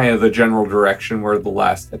knowing kind of the general direction where the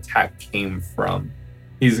last attack came from,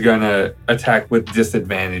 he's gonna attack with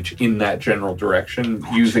disadvantage in that general direction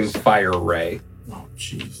using Fire Ray. Oh,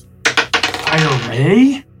 jeez. Fire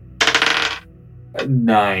Ray?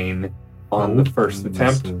 9 on the first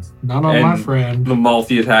attempt. Not on my And friend. The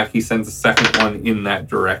multi-attack, he sends a second one in that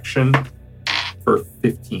direction for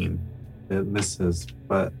 15. It misses,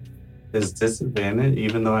 but his disadvantage,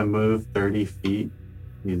 even though I move 30 feet,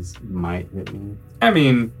 he's might hit me. I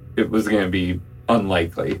mean, it was going to be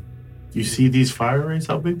unlikely. You see these fire rays?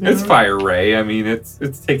 How big they It's are? Fire Ray. I mean, it's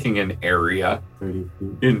taking an area 30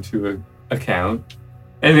 feet. into account.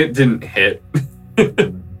 And it didn't hit.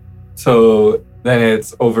 So then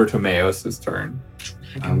it's over to Mayos' turn.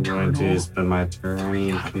 I'm going to spend my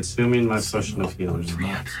turn consuming my potion of healing.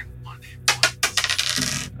 301 hit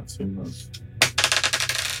points. I've seen those.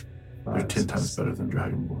 They're 10 times better than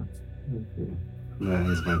Dragonborn. Okay. That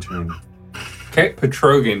is my turn. Okay,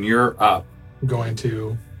 Petrogan, you're up. I'm going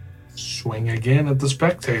to swing again at the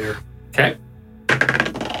spectator Okay.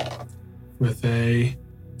 with a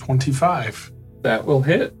 25. That will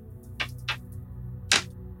hit.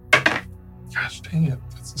 Gosh dang it.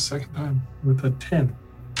 That's the second time with a 10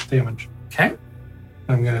 damage. Okay.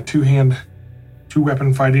 I'm going to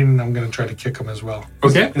two-weapon fighting, and I'm going to try to kick him as well.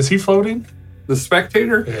 Okay. Is he floating? The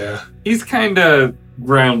spectator? Yeah. He's kind of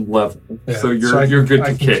ground level, Yeah. so you're good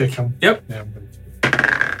to kick. Him. Yep. Yeah, I'm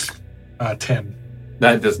gonna 10.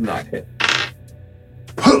 That does not hit.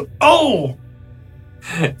 Oh!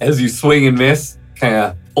 As you swing and miss, kind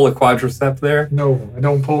of pull a quadricep there. No, I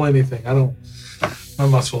don't pull anything. My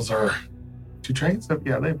muscles are... Do dragons have...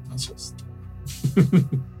 Yeah, they have muscles.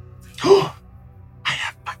 I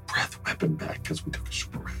have my breath weapon back because we took a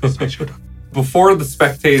short rest. I should have. Before the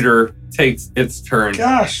spectator takes its turn,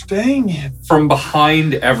 Gosh dang it. from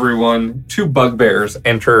behind everyone, 2 bugbears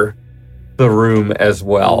enter the room as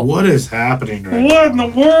well. What is happening right What in the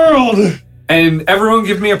world? And everyone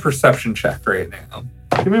give me a perception check right now.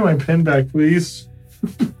 Give me my pen back, please.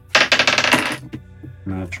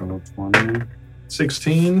 Natural 20.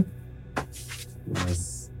 16.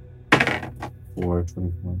 Yes. 4,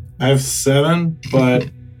 24. I have 7, but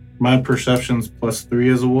my perception's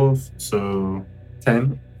 +3 as a wolf, so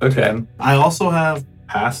 10? Okay. 10. I also have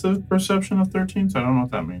passive perception of 13, so I don't know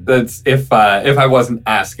what that means. That's if I wasn't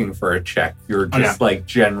asking for a check, your just like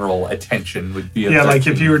general attention would be. Yeah, like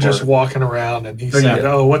if you were just walking around and he said,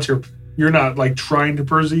 "Oh, you're not like trying to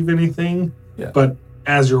perceive anything." Yeah. But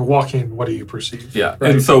as you're walking, what do you perceive? Yeah.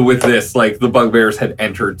 Right? And so with this, like the bugbears had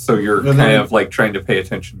entered, so you're And kind then- of like trying to pay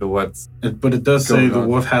attention to what's. But it does say Going the on.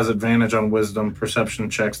 wolf has advantage on wisdom perception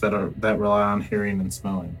checks that rely on hearing and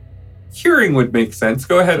smelling. Hearing would make sense.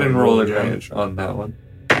 Go ahead and roll Yeah. advantage on that one.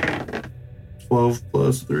 12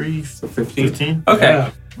 plus 3, So 15. 15. Okay.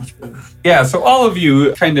 Yeah. Much better. Yeah, so all of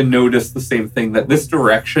you kind of notice the same thing, that this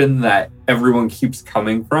direction that everyone keeps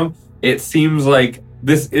coming from, it seems like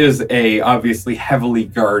this is a obviously heavily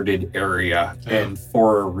guarded area, and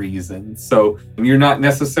for a reason. So you're not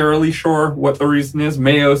necessarily sure what the reason is.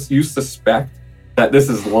 Mayos, you suspect that this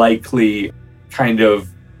is likely kind of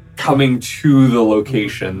coming to the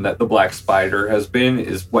location that the Black Spider has been,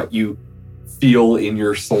 is what you feel in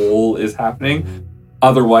your soul is happening.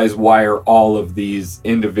 Otherwise, why are all of these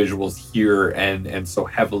individuals here and so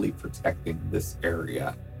heavily protecting this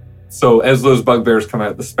area? So as those bugbears come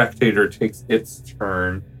out, the spectator takes its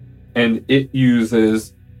turn, and it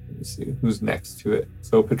uses, let me see, who's next to it?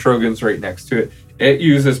 So Petrogan's right next to it. It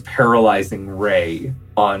uses Paralyzing Ray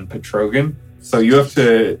on Petrogan. So you have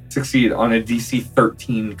to succeed on a DC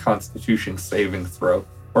 13 Constitution saving throw,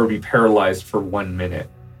 or be paralyzed for 1 minute.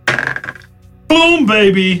 Boom,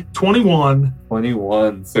 baby. 21.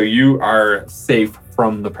 21. So you are safe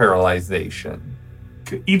from the paralyzation.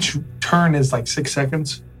 Each turn is like 6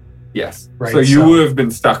 seconds. Yes. Right, So you so- would have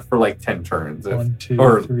been stuck for like 10 turns. 1, 2,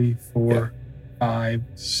 or- 3, 4, yeah. 5,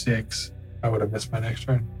 6. I would have missed my next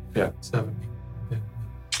turn. Yeah. 7.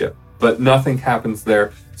 But nothing happens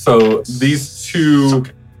there. So these two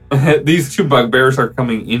these 2 bugbears are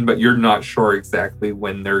coming in, but you're not sure exactly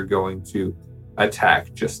when they're going to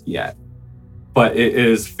attack just yet. But it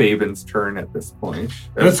is Fabian's turn at this point.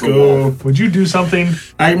 Let's As the go. wolf. Would you do something?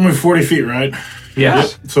 I can move 40 feet, right? Yeah.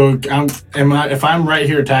 So if I'm right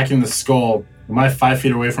here attacking the skull, am I 5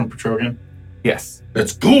 feet away from Petrogan? Yes.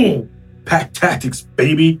 Let's go! Pack tactics,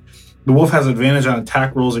 baby! The wolf has advantage on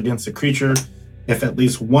attack rolls against the creature if at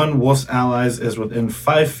least one wolf's allies is within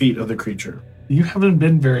 5 feet of the creature. You haven't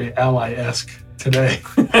been very ally-esque today.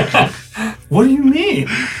 What do you mean?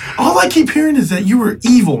 All I keep hearing is that you were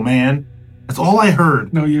evil, man. That's all I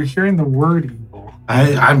heard. No, you're hearing the word evil.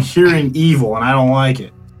 I'm hearing evil and I don't like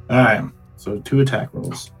it. All right, so 2 attack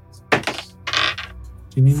rolls. Do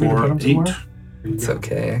you need me to put 4, them 8. somewhere? It's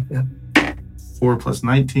okay. 4 plus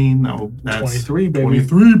 19. That's 23, baby.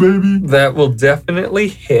 23, baby. That will definitely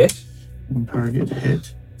hit. One target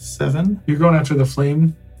hit 7. You're going after the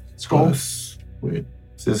flame skull? Plus, wait, it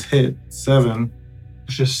says hit 7.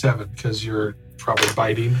 It's just 7 because you're probably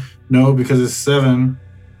biting. No, because it's 7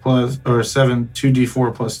 plus, or 7,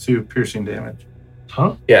 2d4 plus 2 piercing damage.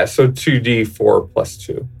 Huh? Yeah, so 2d4 plus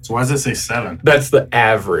 2. So why does it say 7? That's the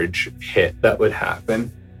average hit that would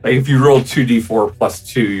happen. Like if you roll 2d4 plus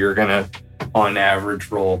 2, you're gonna, on average,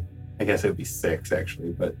 roll, I guess it would be 6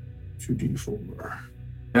 actually, but 2d4.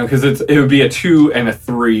 no, because it would be a 2 and a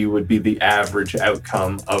 3 would be the average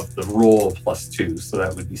outcome of the roll plus 2, so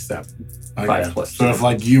that would be 7. 5 plus 2. So if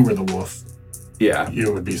like you were the wolf, Yeah.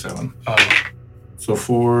 you would be 7. Oh. So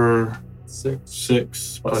 4,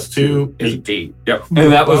 6 plus 2, is 8. 8. Yep.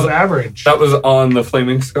 And that was above average. that was on the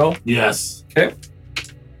flaming skull. Yes. Okay.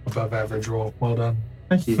 Above average roll. Well done.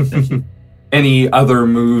 Thank you. Thank you. Any other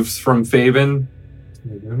moves from Fabian?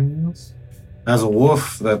 Can we do anything else? As a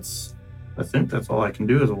wolf, I think that's all I can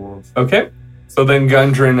do as a wolf. Okay. So then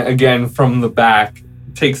Gundren, again from the back,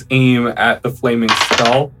 takes aim at the flaming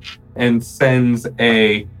skull and sends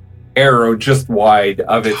a arrow just wide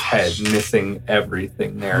of its head, missing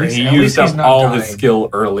everything there. He used up all his skill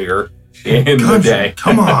earlier in the day.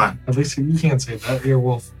 Come on. At least you can't say that. You're a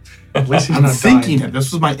wolf. At least he's I'm not thinking dying. it.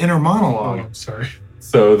 This was my inner monologue. Oh, I'm sorry.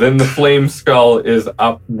 So then the flame skull is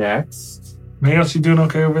up next. Mayos, you doing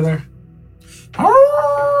okay over there?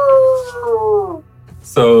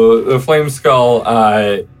 So the flame skull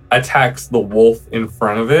attacks the wolf in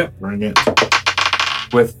front of it. Bring it.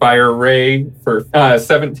 With fire ray for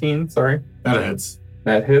 17, sorry. That hits.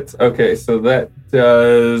 That hits. Okay, so that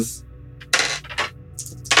does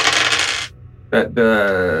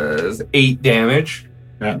 8 damage.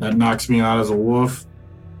 That knocks me out as a wolf,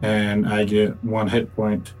 and I get 1 hit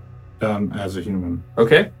point done as a human.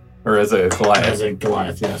 Okay. Or as a Goliath. As a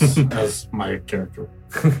Goliath, yes. As my character.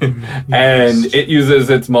 And it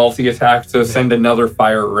uses its multi-attack to send another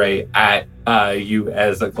fire ray at you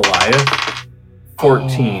as a Goliath.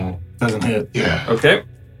 14. Doesn't hit. Yeah. Okay.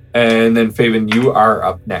 And then Faven, you are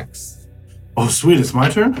up next. Oh, sweet. It's my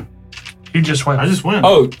turn? You just went. I just went.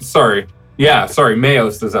 Oh, sorry. Yeah, sorry.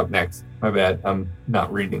 Mayos is up next. My bad. I'm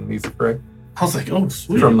not reading these correct. I was like, oh,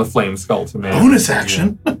 sweet. From the flame skull to Mayos. Bonus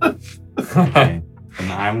action. Okay.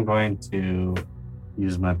 And I'm going to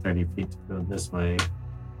use my 30 feet to go this way.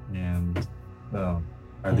 And, well,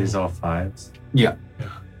 are these all 5s? Yeah.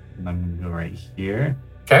 And I'm going to go right here.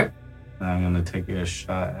 Okay. And I'm going to take a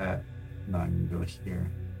shot at... No, I'm going to go here.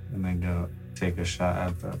 And then take a shot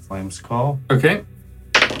at the flame skull. Okay.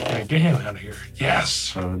 Right, get him out of here. Yes.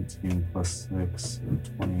 17 plus 6,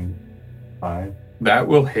 25. That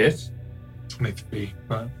will hit. 23.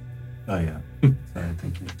 But Oh, yeah. So I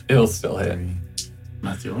think It'll still hit.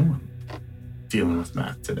 Not the only one. Dealing with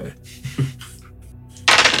math today.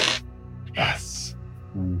 yes.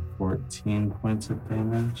 And 14 points of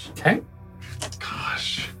damage. Okay.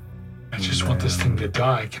 Gosh. I just want this thing to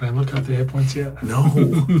die. Can I look up the hit points yet? No.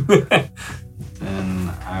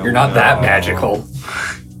 Then You're not that magical.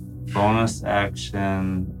 Bonus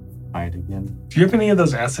action, fight again. Do you have any of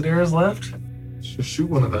those acid arrows left? Just shoot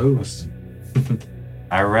one of those.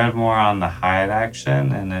 I read more on the hide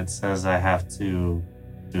action, and it says I have to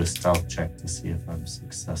do a stealth check to see if I'm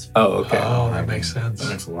successful. Oh, okay. Oh, that makes sense. That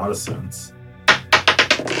makes a lot of sense.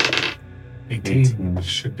 18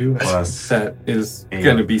 should do it. Plus That is 8.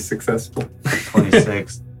 going to be successful.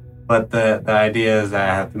 26. But the idea is that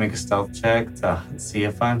I have to make a stealth check to see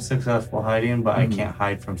if I'm successful hiding, but I can't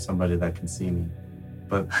hide from somebody that can see me.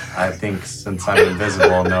 But I think since I'm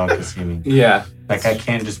invisible, no one can see me. Yeah. Like, I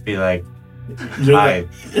can't just be like, You're hide,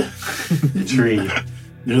 tree.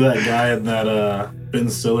 You're that guy in that Ben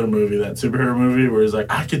Stiller movie, that superhero movie, where he's like,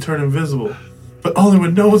 I can turn invisible, but only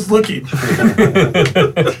when no one's looking.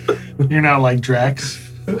 You're not like Drax.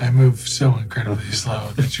 I move so incredibly slow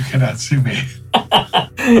that you cannot see me.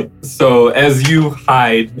 So as you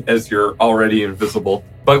hide, as you're already invisible,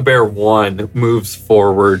 Bugbear 1 moves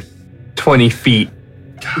forward 20 feet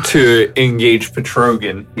to engage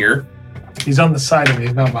Petrogan here. He's on the side of me,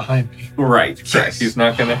 he's not behind me. Right. Yes. He's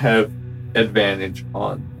not going to have advantage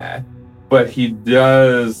on that. But he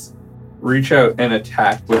does reach out and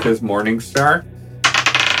attack with his Morning Star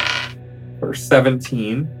for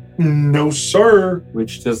 17. No, sir.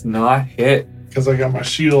 Which does not hit. Because I got my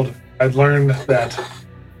shield. I learned that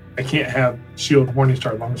I can't have shield Morning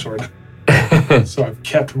Star longsword. So I've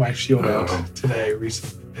kept my shield out today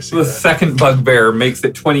recently. The second Bugbear makes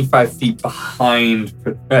it 25 feet behind,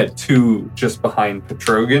 just behind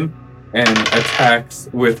Petrogan, and attacks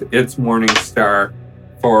with its Morning Star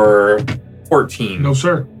for 14. No,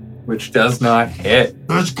 sir. Which does not hit.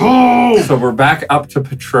 Let's go! So we're back up to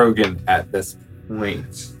Petrogan at this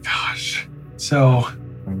point. Gosh. So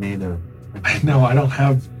I know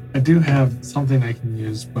I do have something I can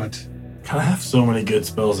use, but God, I have so many good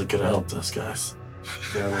spells that could have helped us, guys.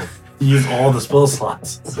 Use all the spell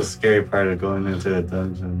slots. It's the scary part of going into a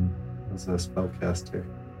dungeon as a spellcaster.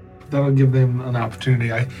 that'll give them an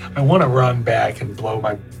opportunity. I want to run back and blow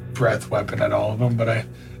my breath weapon at all of them, but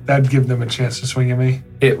that'd give them a chance to swing at me.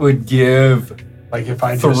 It would give Like if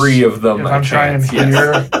I three of them if a I'm trying chance.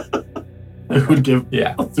 here, It would give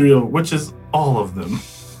Yeah. 3 of, which is all of them.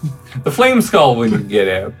 The flame skull wouldn't get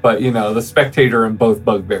it, but the spectator and both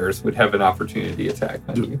bugbears would have an opportunity attack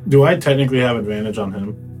on you. Do I technically have advantage on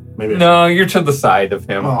him? Maybe. No, you're to the side of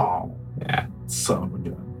him. Oh, Yeah, son of a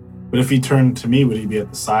gun. But if he turned to me, would he be at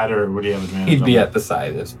the side or would he have advantage? he'd on be me? at the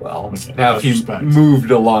side as well. Okay, Now, if that's he respect.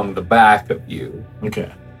 moved along the back of you,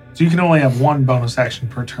 Okay. so you can only have one bonus action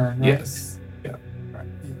per turn, right? yes. Yeah.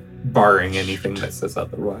 barring anything that says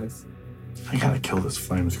otherwise. I gotta kill this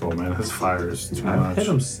flame skull, man. His fire is too I've much. hit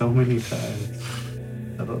him so many times.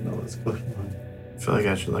 I don't know what's going on. I feel like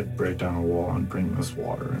I should like break down a wall and bring this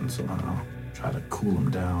water in somehow. Try to cool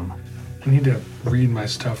him down. I need to read my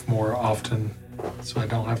stuff more often so I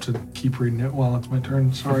don't have to keep reading it while it's my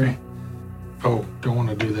turn. Sorry. Oh, don't want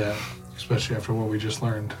to do that, especially after what we just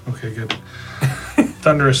learned. Okay, good.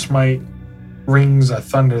 Thunderous Smite rings a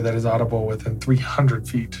thunder that is audible within 300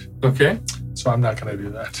 feet. Okay. So I'm not going to do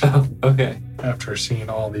that. Okay. After seeing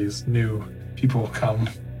all these new people come,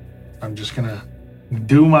 I'm just going to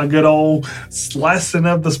do my good old lesson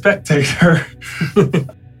of the spectator.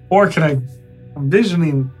 Or can I'm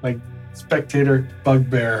envisioning like spectator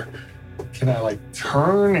bugbear. Can I like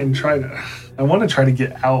turn and I want to try to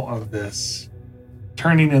get out of this.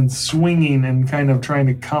 Turning and swinging and kind of trying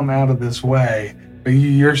to come out of this way. But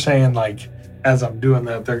you're saying like, as I'm doing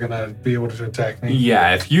that, they're going to be able to attack me?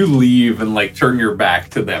 Yeah, if you leave and like turn your back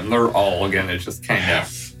to them, they're all going to just kind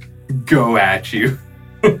of go at you.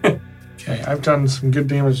 Okay, I've done some good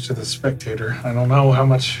damage to the spectator. I don't know how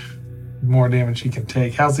much more damage he can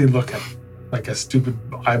take. How's he looking? Like a stupid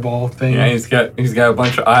eyeball thing? Yeah, he's got a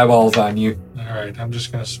bunch of eyeballs on you. All right, I'm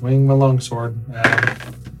just going to swing my longsword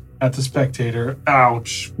at the spectator.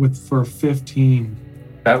 Ouch, for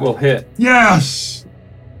 15. That will hit. Yes!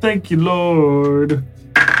 Thank you, Lord.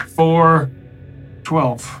 For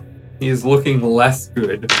 12. He is looking less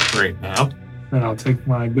good right now. Then I'll take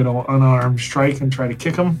my good old unarmed strike and try to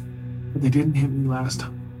kick him. But they didn't hit me last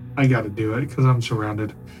time. I got to do it because I'm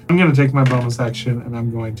surrounded. I'm going to take my bonus action and I'm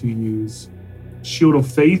going to use Shield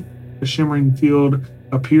of Faith. The shimmering field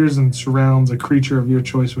appears and surrounds a creature of your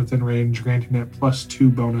choice within range, granting it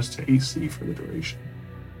 +2 bonus to AC for the duration.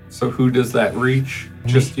 So who does that reach?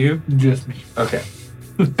 Just you? Just me. Okay.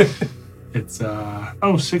 It's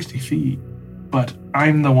 60 feet, but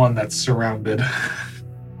I'm the one that's surrounded.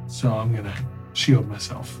 So I'm going to shield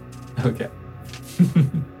myself. Okay.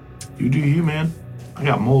 You do you, man. I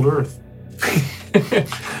got mold earth.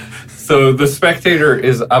 So the spectator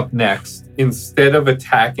is up next. Instead of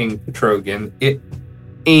attacking Petrogan, it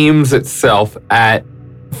aims itself at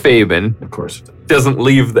Fabian. Of course. Doesn't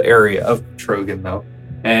leave the area of Petrogan, though.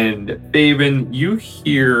 And Fabian, you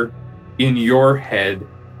hear in your head,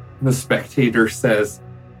 the spectator says,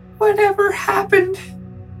 "Whatever happened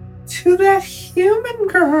to that human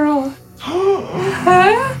girl?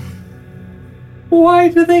 Huh? Why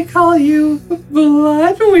do they call you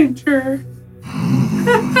Bloodwinter?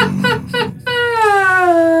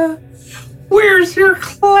 Where's your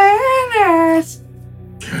clan at?"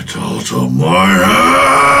 Get out of my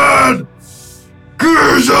head!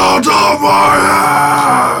 Get out of my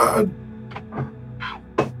head!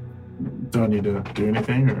 Do I need to do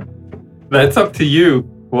anything, or? That's up to you.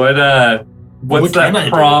 What's What can I that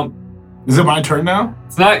do? prompt? Is it my turn now?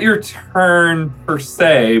 It's not your turn per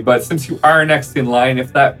se, but since you are next in line,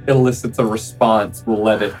 if that elicits a response, we'll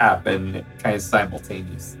let it happen kind of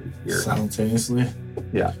simultaneously here. Simultaneously?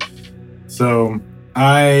 Yeah. So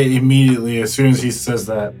I immediately, as soon as he says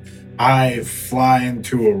that, I fly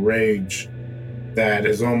into a rage that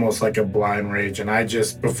is almost like a blind rage. And I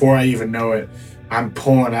just, before I even know it, I'm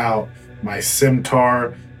pulling out my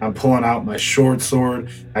scimitar. I'm pulling out my short sword.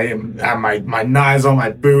 I am my knives on my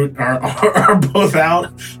boot are both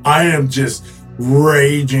out. I am just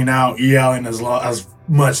raging out, yelling as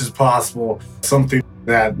much as possible. Something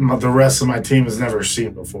that the rest of my team has never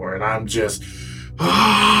seen before. And I'm just,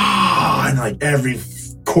 and like every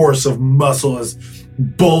course of muscle is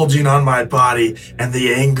bulging on my body, and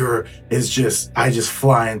the anger is just, I just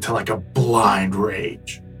fly into like a blind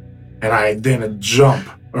rage. And I then jump,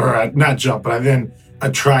 or not jump, but I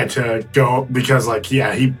try to go, because like,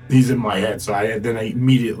 yeah, he's in my head. So I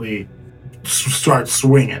immediately start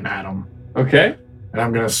swinging at him. Okay. And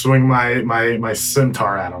I'm going to swing my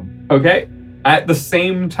scimitar at him. Okay. At the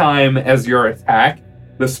same time as your attack,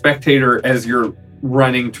 the spectator, as you're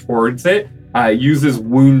running towards it, uses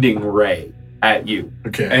Wounding Ray at you.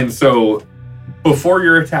 Okay. And so before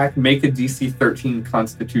your attack, make a DC 13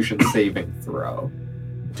 Constitution saving throw.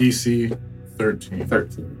 DC 13.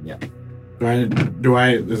 13, yeah.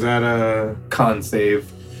 Is that a Con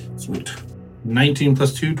save. Sweet. 19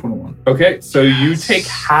 plus 2, 21. Okay, so you take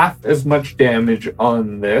half as much damage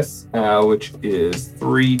on this, which is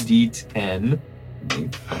 3d10. Let me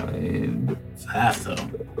find It's half though.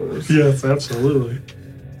 those. Yes, absolutely.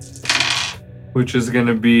 Which is going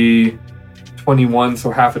to be 21,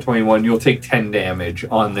 so half of 21. You'll take 10 damage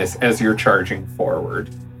on this as you're charging forward.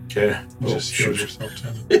 Okay. Just shoot. shield yourself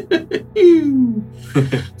 10.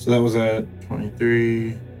 So that was at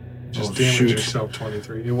 23. Just damage yourself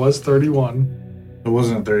 23. It was 31. It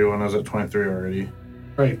wasn't at 31. I was at 23 already.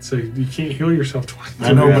 Right, so you can't heal yourself twice.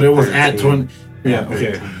 I know, but it was at 20. Yeah,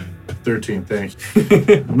 okay. 13, thanks.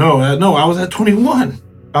 No, I was at 21.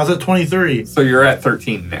 I was at 23. So you're at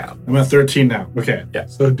 13 now. I'm at 13 now. Okay. Yeah.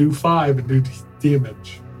 So do 5 and do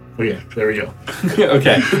damage. Okay, there we go.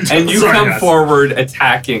 Okay. And you Sorry, come guys. forward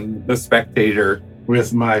attacking the spectator.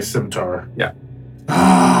 With my scimitar. Yeah.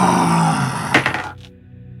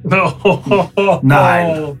 No.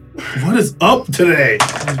 9. What is up today?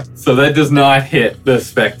 So that does not hit the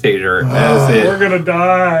spectator We're gonna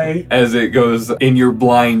die. as it goes in your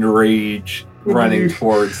blind rage When running you-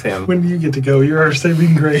 towards him. When do you get to go? You're our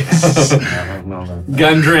saving grace.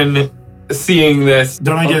 Gundren, seeing this.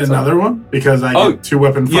 Don't I get sorry. another one? Because I Oh, get 2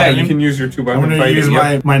 weapon Yeah, fighting? you can use your 2 I'm weapon going to fighting. use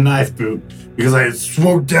Yep. my knife boot. Because I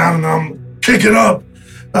swooped down and I'm kicking up.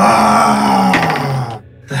 Ah!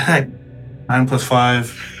 The heck? 9 plus 5.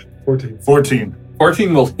 14. 14.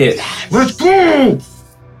 14 will hit. Let's go!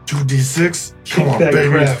 2d6. Come on, that baby.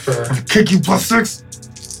 crapper. I'm kick you plus 6.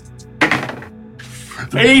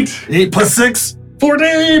 8. 8 plus 6.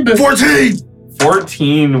 14. 14!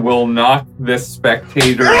 14 will knock this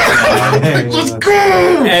spectator down. Let's go!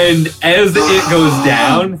 And as it goes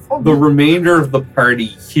down, the remainder of the party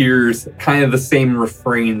hears kind of the same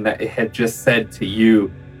refrain that it had just said to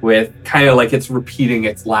you, with kind of like it's repeating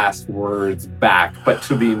its last words back, but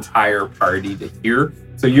to the entire party to hear.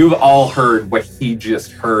 So you've all heard what he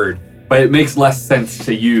just heard, but it makes less sense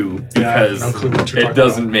to you because no clue what you're it talking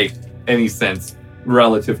doesn't about. make any sense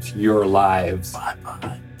relative to your lives.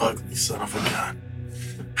 Bye-bye, ugly son of a gun.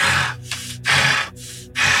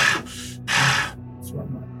 That's what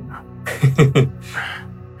I'm like.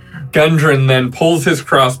 Gundren then pulls his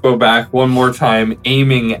crossbow back one more time,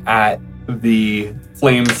 aiming at the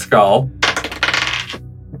flame skull,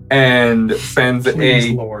 and sends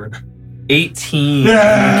Please, a Lord. 18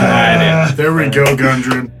 at There we go,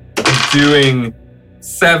 Gundren. it, doing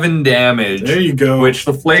 7 damage, There you go. which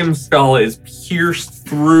the flame skull is pierced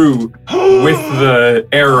through with the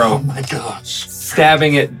Oh arrow, my gosh.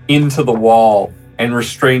 stabbing it into the wall and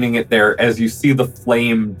restraining it there as you see the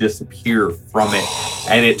flame disappear from it,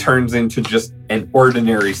 and it turns into just an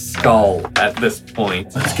ordinary skull at this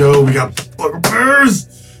point. Let's go. We got bugbears.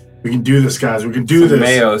 We can do this, guys. We can do this.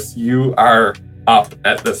 Mayos, you are up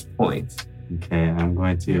at this point. Okay, I'm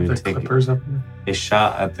going You have to the take clippers up there? a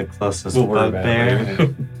shot at the closest We'll worry about it bugbear.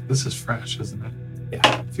 later. This is fresh, isn't it?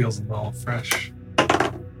 Yeah. It feels a little fresh.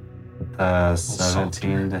 With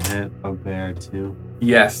 17 to hit bugbear too.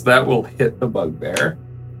 Yes, that will hit the bugbear.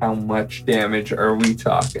 How much damage are we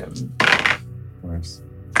talking? Of course.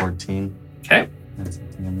 14. Okay. That's the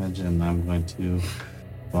damage, and I'm going to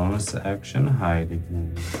bonus action hide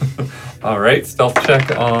again. All right, stealth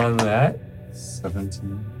check on that.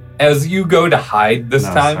 17. As you go to hide this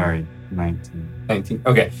No, time, sorry, 19. 19.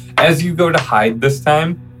 Okay. As you go to hide this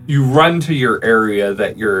time, you run to your area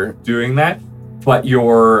that you're doing that, but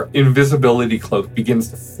your invisibility cloak begins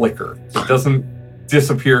to flicker. It doesn't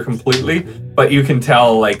disappear completely, but you can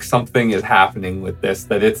tell like something is happening with this,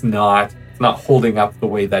 that it's not holding up the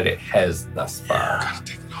way that it has thus far.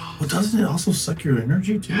 Well, doesn't it also suck your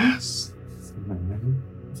energy too? Yes.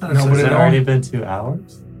 I thought No, it but Has it it all- already been 2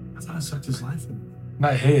 hours? I thought it sucked his life in.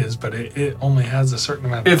 Not his, but it only has a certain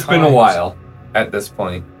amount of It's time. been a while at this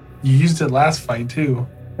point. You used it last fight, too.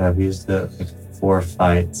 I've used it like 4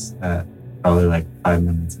 fights at probably like 5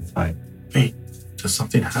 minutes a fight. Wait, does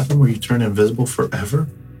something happen where you turn invisible forever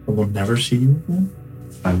and we'll never see you again?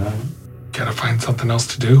 Find out. Gotta find something else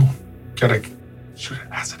to do. Gotta shoot an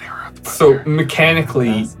acid arrow at the So bugbear.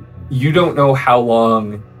 mechanically, you don't know how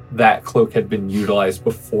long that cloak had been utilized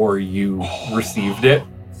before you received it.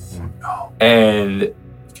 No. And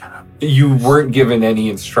you weren't given any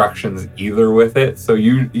instructions either with it, so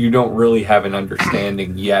you don't really have an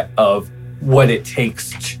understanding yet of what it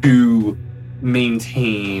takes to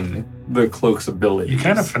maintain the cloak's abilities. You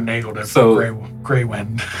kind of finagled it So- for Grey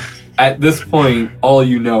Wind. At this point, all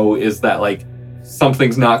you know is that like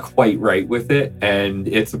something's not quite right with it, and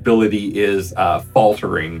its ability is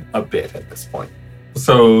faltering a bit at this point.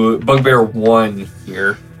 So Bugbear 1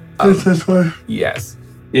 here, This way. yes,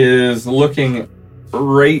 is looking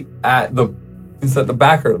right at the. Is that the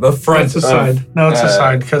back or the front? It's the of- side. No, it's the uh,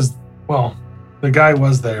 side because, well, the guy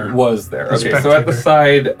was there. Was there? The Okay, so at the spectator.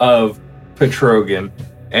 side of Petrogan,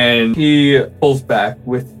 and he pulls back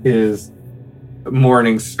with his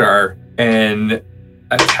Morning Star and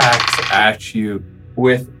attacks at you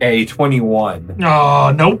with a 21.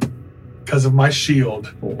 Oh, nope. Because of my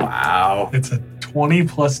shield. Wow. It's a 20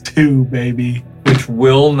 plus 2, baby. Which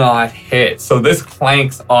will not hit. So this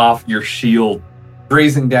clanks off your shield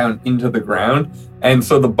grazing down into the ground. And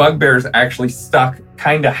so the bugbear's actually stuck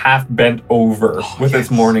kind of half bent over with its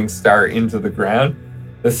morning star into the ground.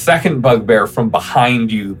 The second bugbear from behind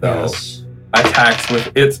you, though, attacks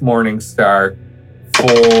with its morning star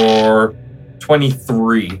for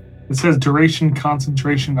 23. It says duration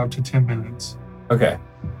concentration up to 10 minutes. Okay.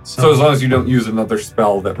 So as long as you don't use another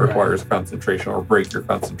spell that requires concentration or break your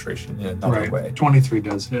concentration in another way. 23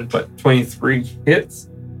 does hit. But 23 hits.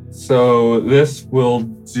 So this will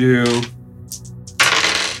do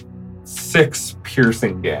 6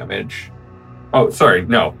 piercing damage. Oh, sorry.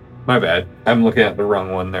 No, my bad. I'm looking at the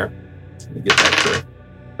wrong one there. Let me get that correct.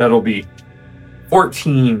 That'll be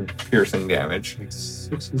 14 piercing damage.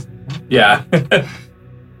 Yeah.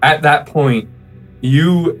 At that point,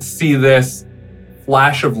 you see this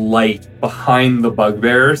flash of light behind the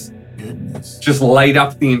bugbears. Goodness. Just light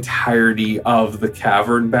up the entirety of the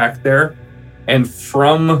cavern back there. And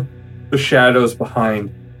from the shadows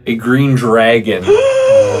behind, a green dragon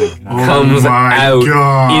comes out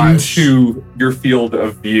into your field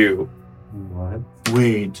of view. What?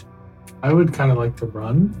 Wait. I would kind of like to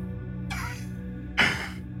run.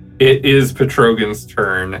 It is Petrogan's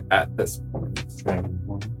turn at this point.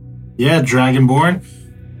 Yeah, Dragonborn.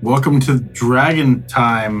 Welcome to Dragon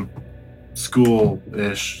Time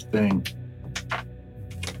school-ish thing.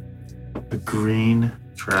 The green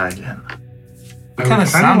dragon. What kind of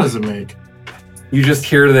sound does it make? You just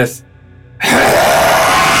hear this.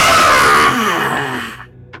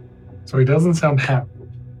 So he doesn't sound happy.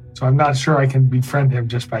 So I'm not sure I can befriend him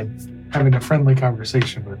just by having a friendly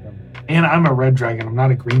conversation with him. And I'm a red dragon. I'm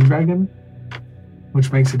not a green dragon,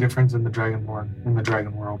 which makes a difference in the Dragonborn, in the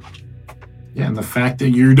dragon world. Yeah, and the fact that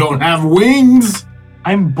you don't have wings.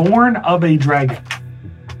 I'm born of a dragon.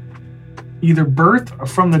 Either birth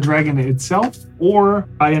from the dragon itself or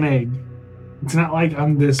by an egg. It's not like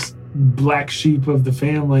I'm this black sheep of the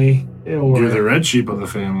family. Or You're the red sheep of the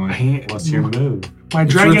family. What's your move? My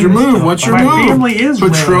dragon. What's your move? What's your move? My family is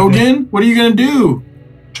Petrogan? What are you gonna do?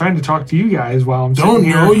 Trying to talk to you guys while I'm Don't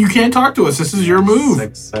sitting know. here. You can't talk to us. This is your move.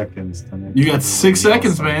 6 seconds. To make You got 6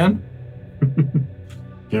 seconds, man.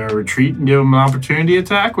 You gonna retreat and give him an opportunity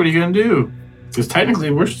attack? What are you gonna do? Because technically,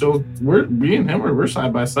 me and him we're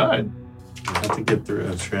side by side. I have to get through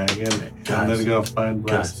a dragon Guys, and then go find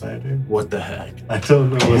Black Spider. What the heck? I don't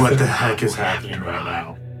know What the heck is happening right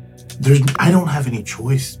now? I don't have any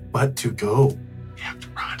choice but to go. You have to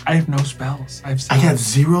run. I have no spells. I got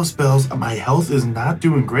 0 spells. My health is not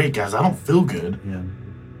doing great, guys. I don't feel good. Yeah.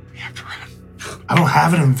 We have to run. I don't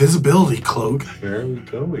have an invisibility cloak. Where are we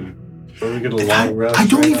going? Where are we going to long rest? I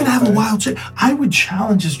don't right even have a outside? wild shape. I would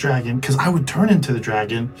challenge this dragon because I would turn into the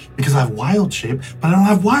dragon because I have wild shape, but I don't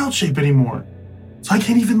have wild shape anymore. So I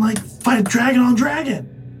can't even fight dragon on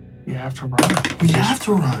dragon. You have to run. We have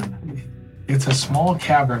to run. It's a small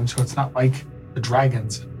cavern, so it's not like the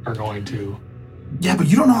dragons are going to. Yeah, but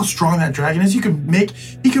you don't know how strong that dragon is. He could make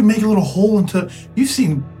a little hole into. You've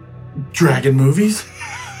seen dragon movies.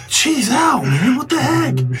 Jeez, ow, man! What the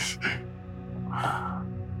heck?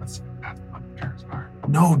 That's what parents are.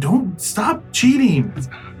 No, don't stop cheating. It's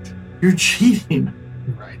not. You're cheating.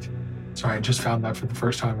 You're right. Sorry, I just found that for the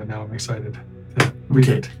first time, and now I'm excited to read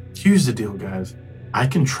Okay, it. here's the deal, guys. I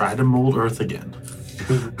can try to mold Earth again.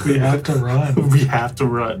 We have to run. We have to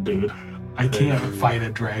run, dude. I can't fight a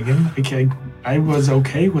dragon. I was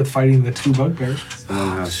okay with fighting the 2 bugbears.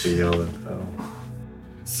 Someone has to yell it though.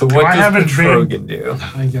 So Do what I does have Petrogan do?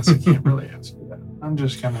 I guess I can't really answer that.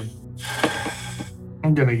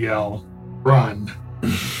 I'm gonna yell, run.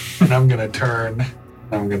 And I'm gonna turn.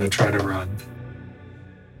 I'm gonna try to run.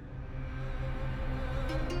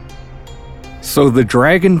 So the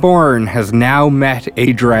Dragonborn has now met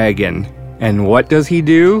a dragon. And what does he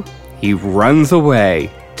do? He runs away,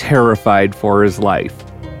 terrified for his life.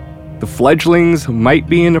 The fledglings might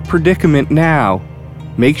be in a predicament now.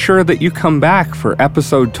 Make sure that you come back for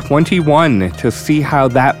episode 21 to see how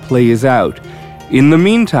that plays out. In the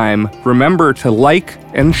meantime, remember to like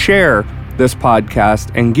and share this podcast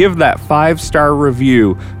and give that 5-star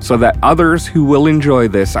review so that others who will enjoy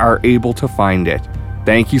this are able to find it.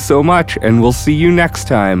 Thank you so much, and we'll see you next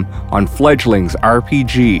time on Fledglings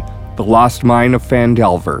RPG, The Lost Mine of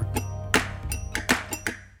Phandelver.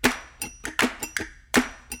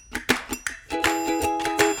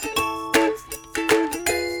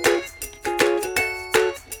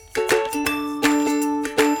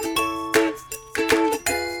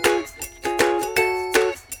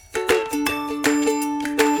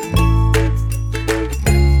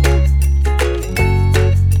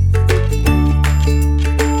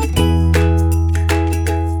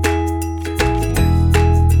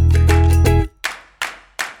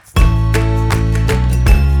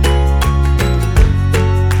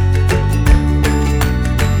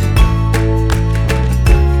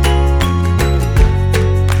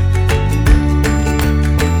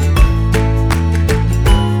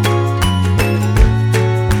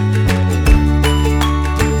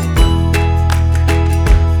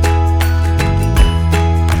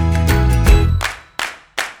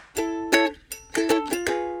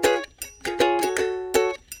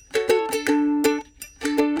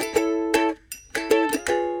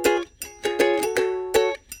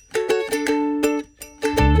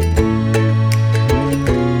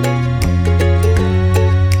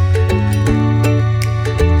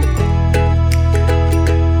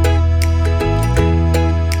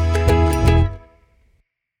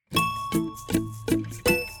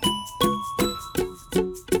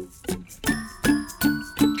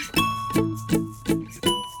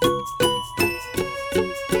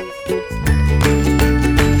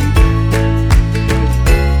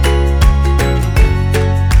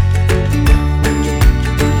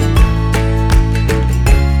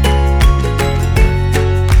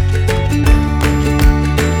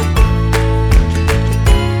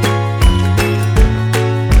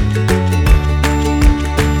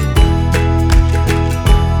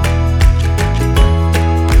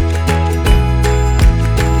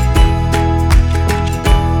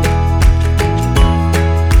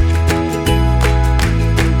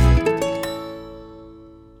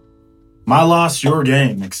 My Lost Your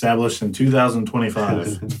Game, established in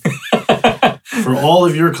 2025. For all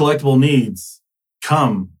of your collectible needs,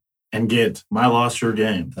 come and get My Lost Your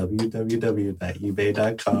Game.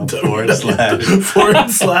 www.ebay.com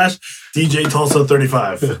 / DJ Tulsa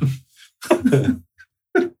 35.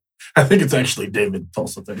 I think it's actually David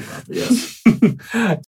Tulsa 35, but yes.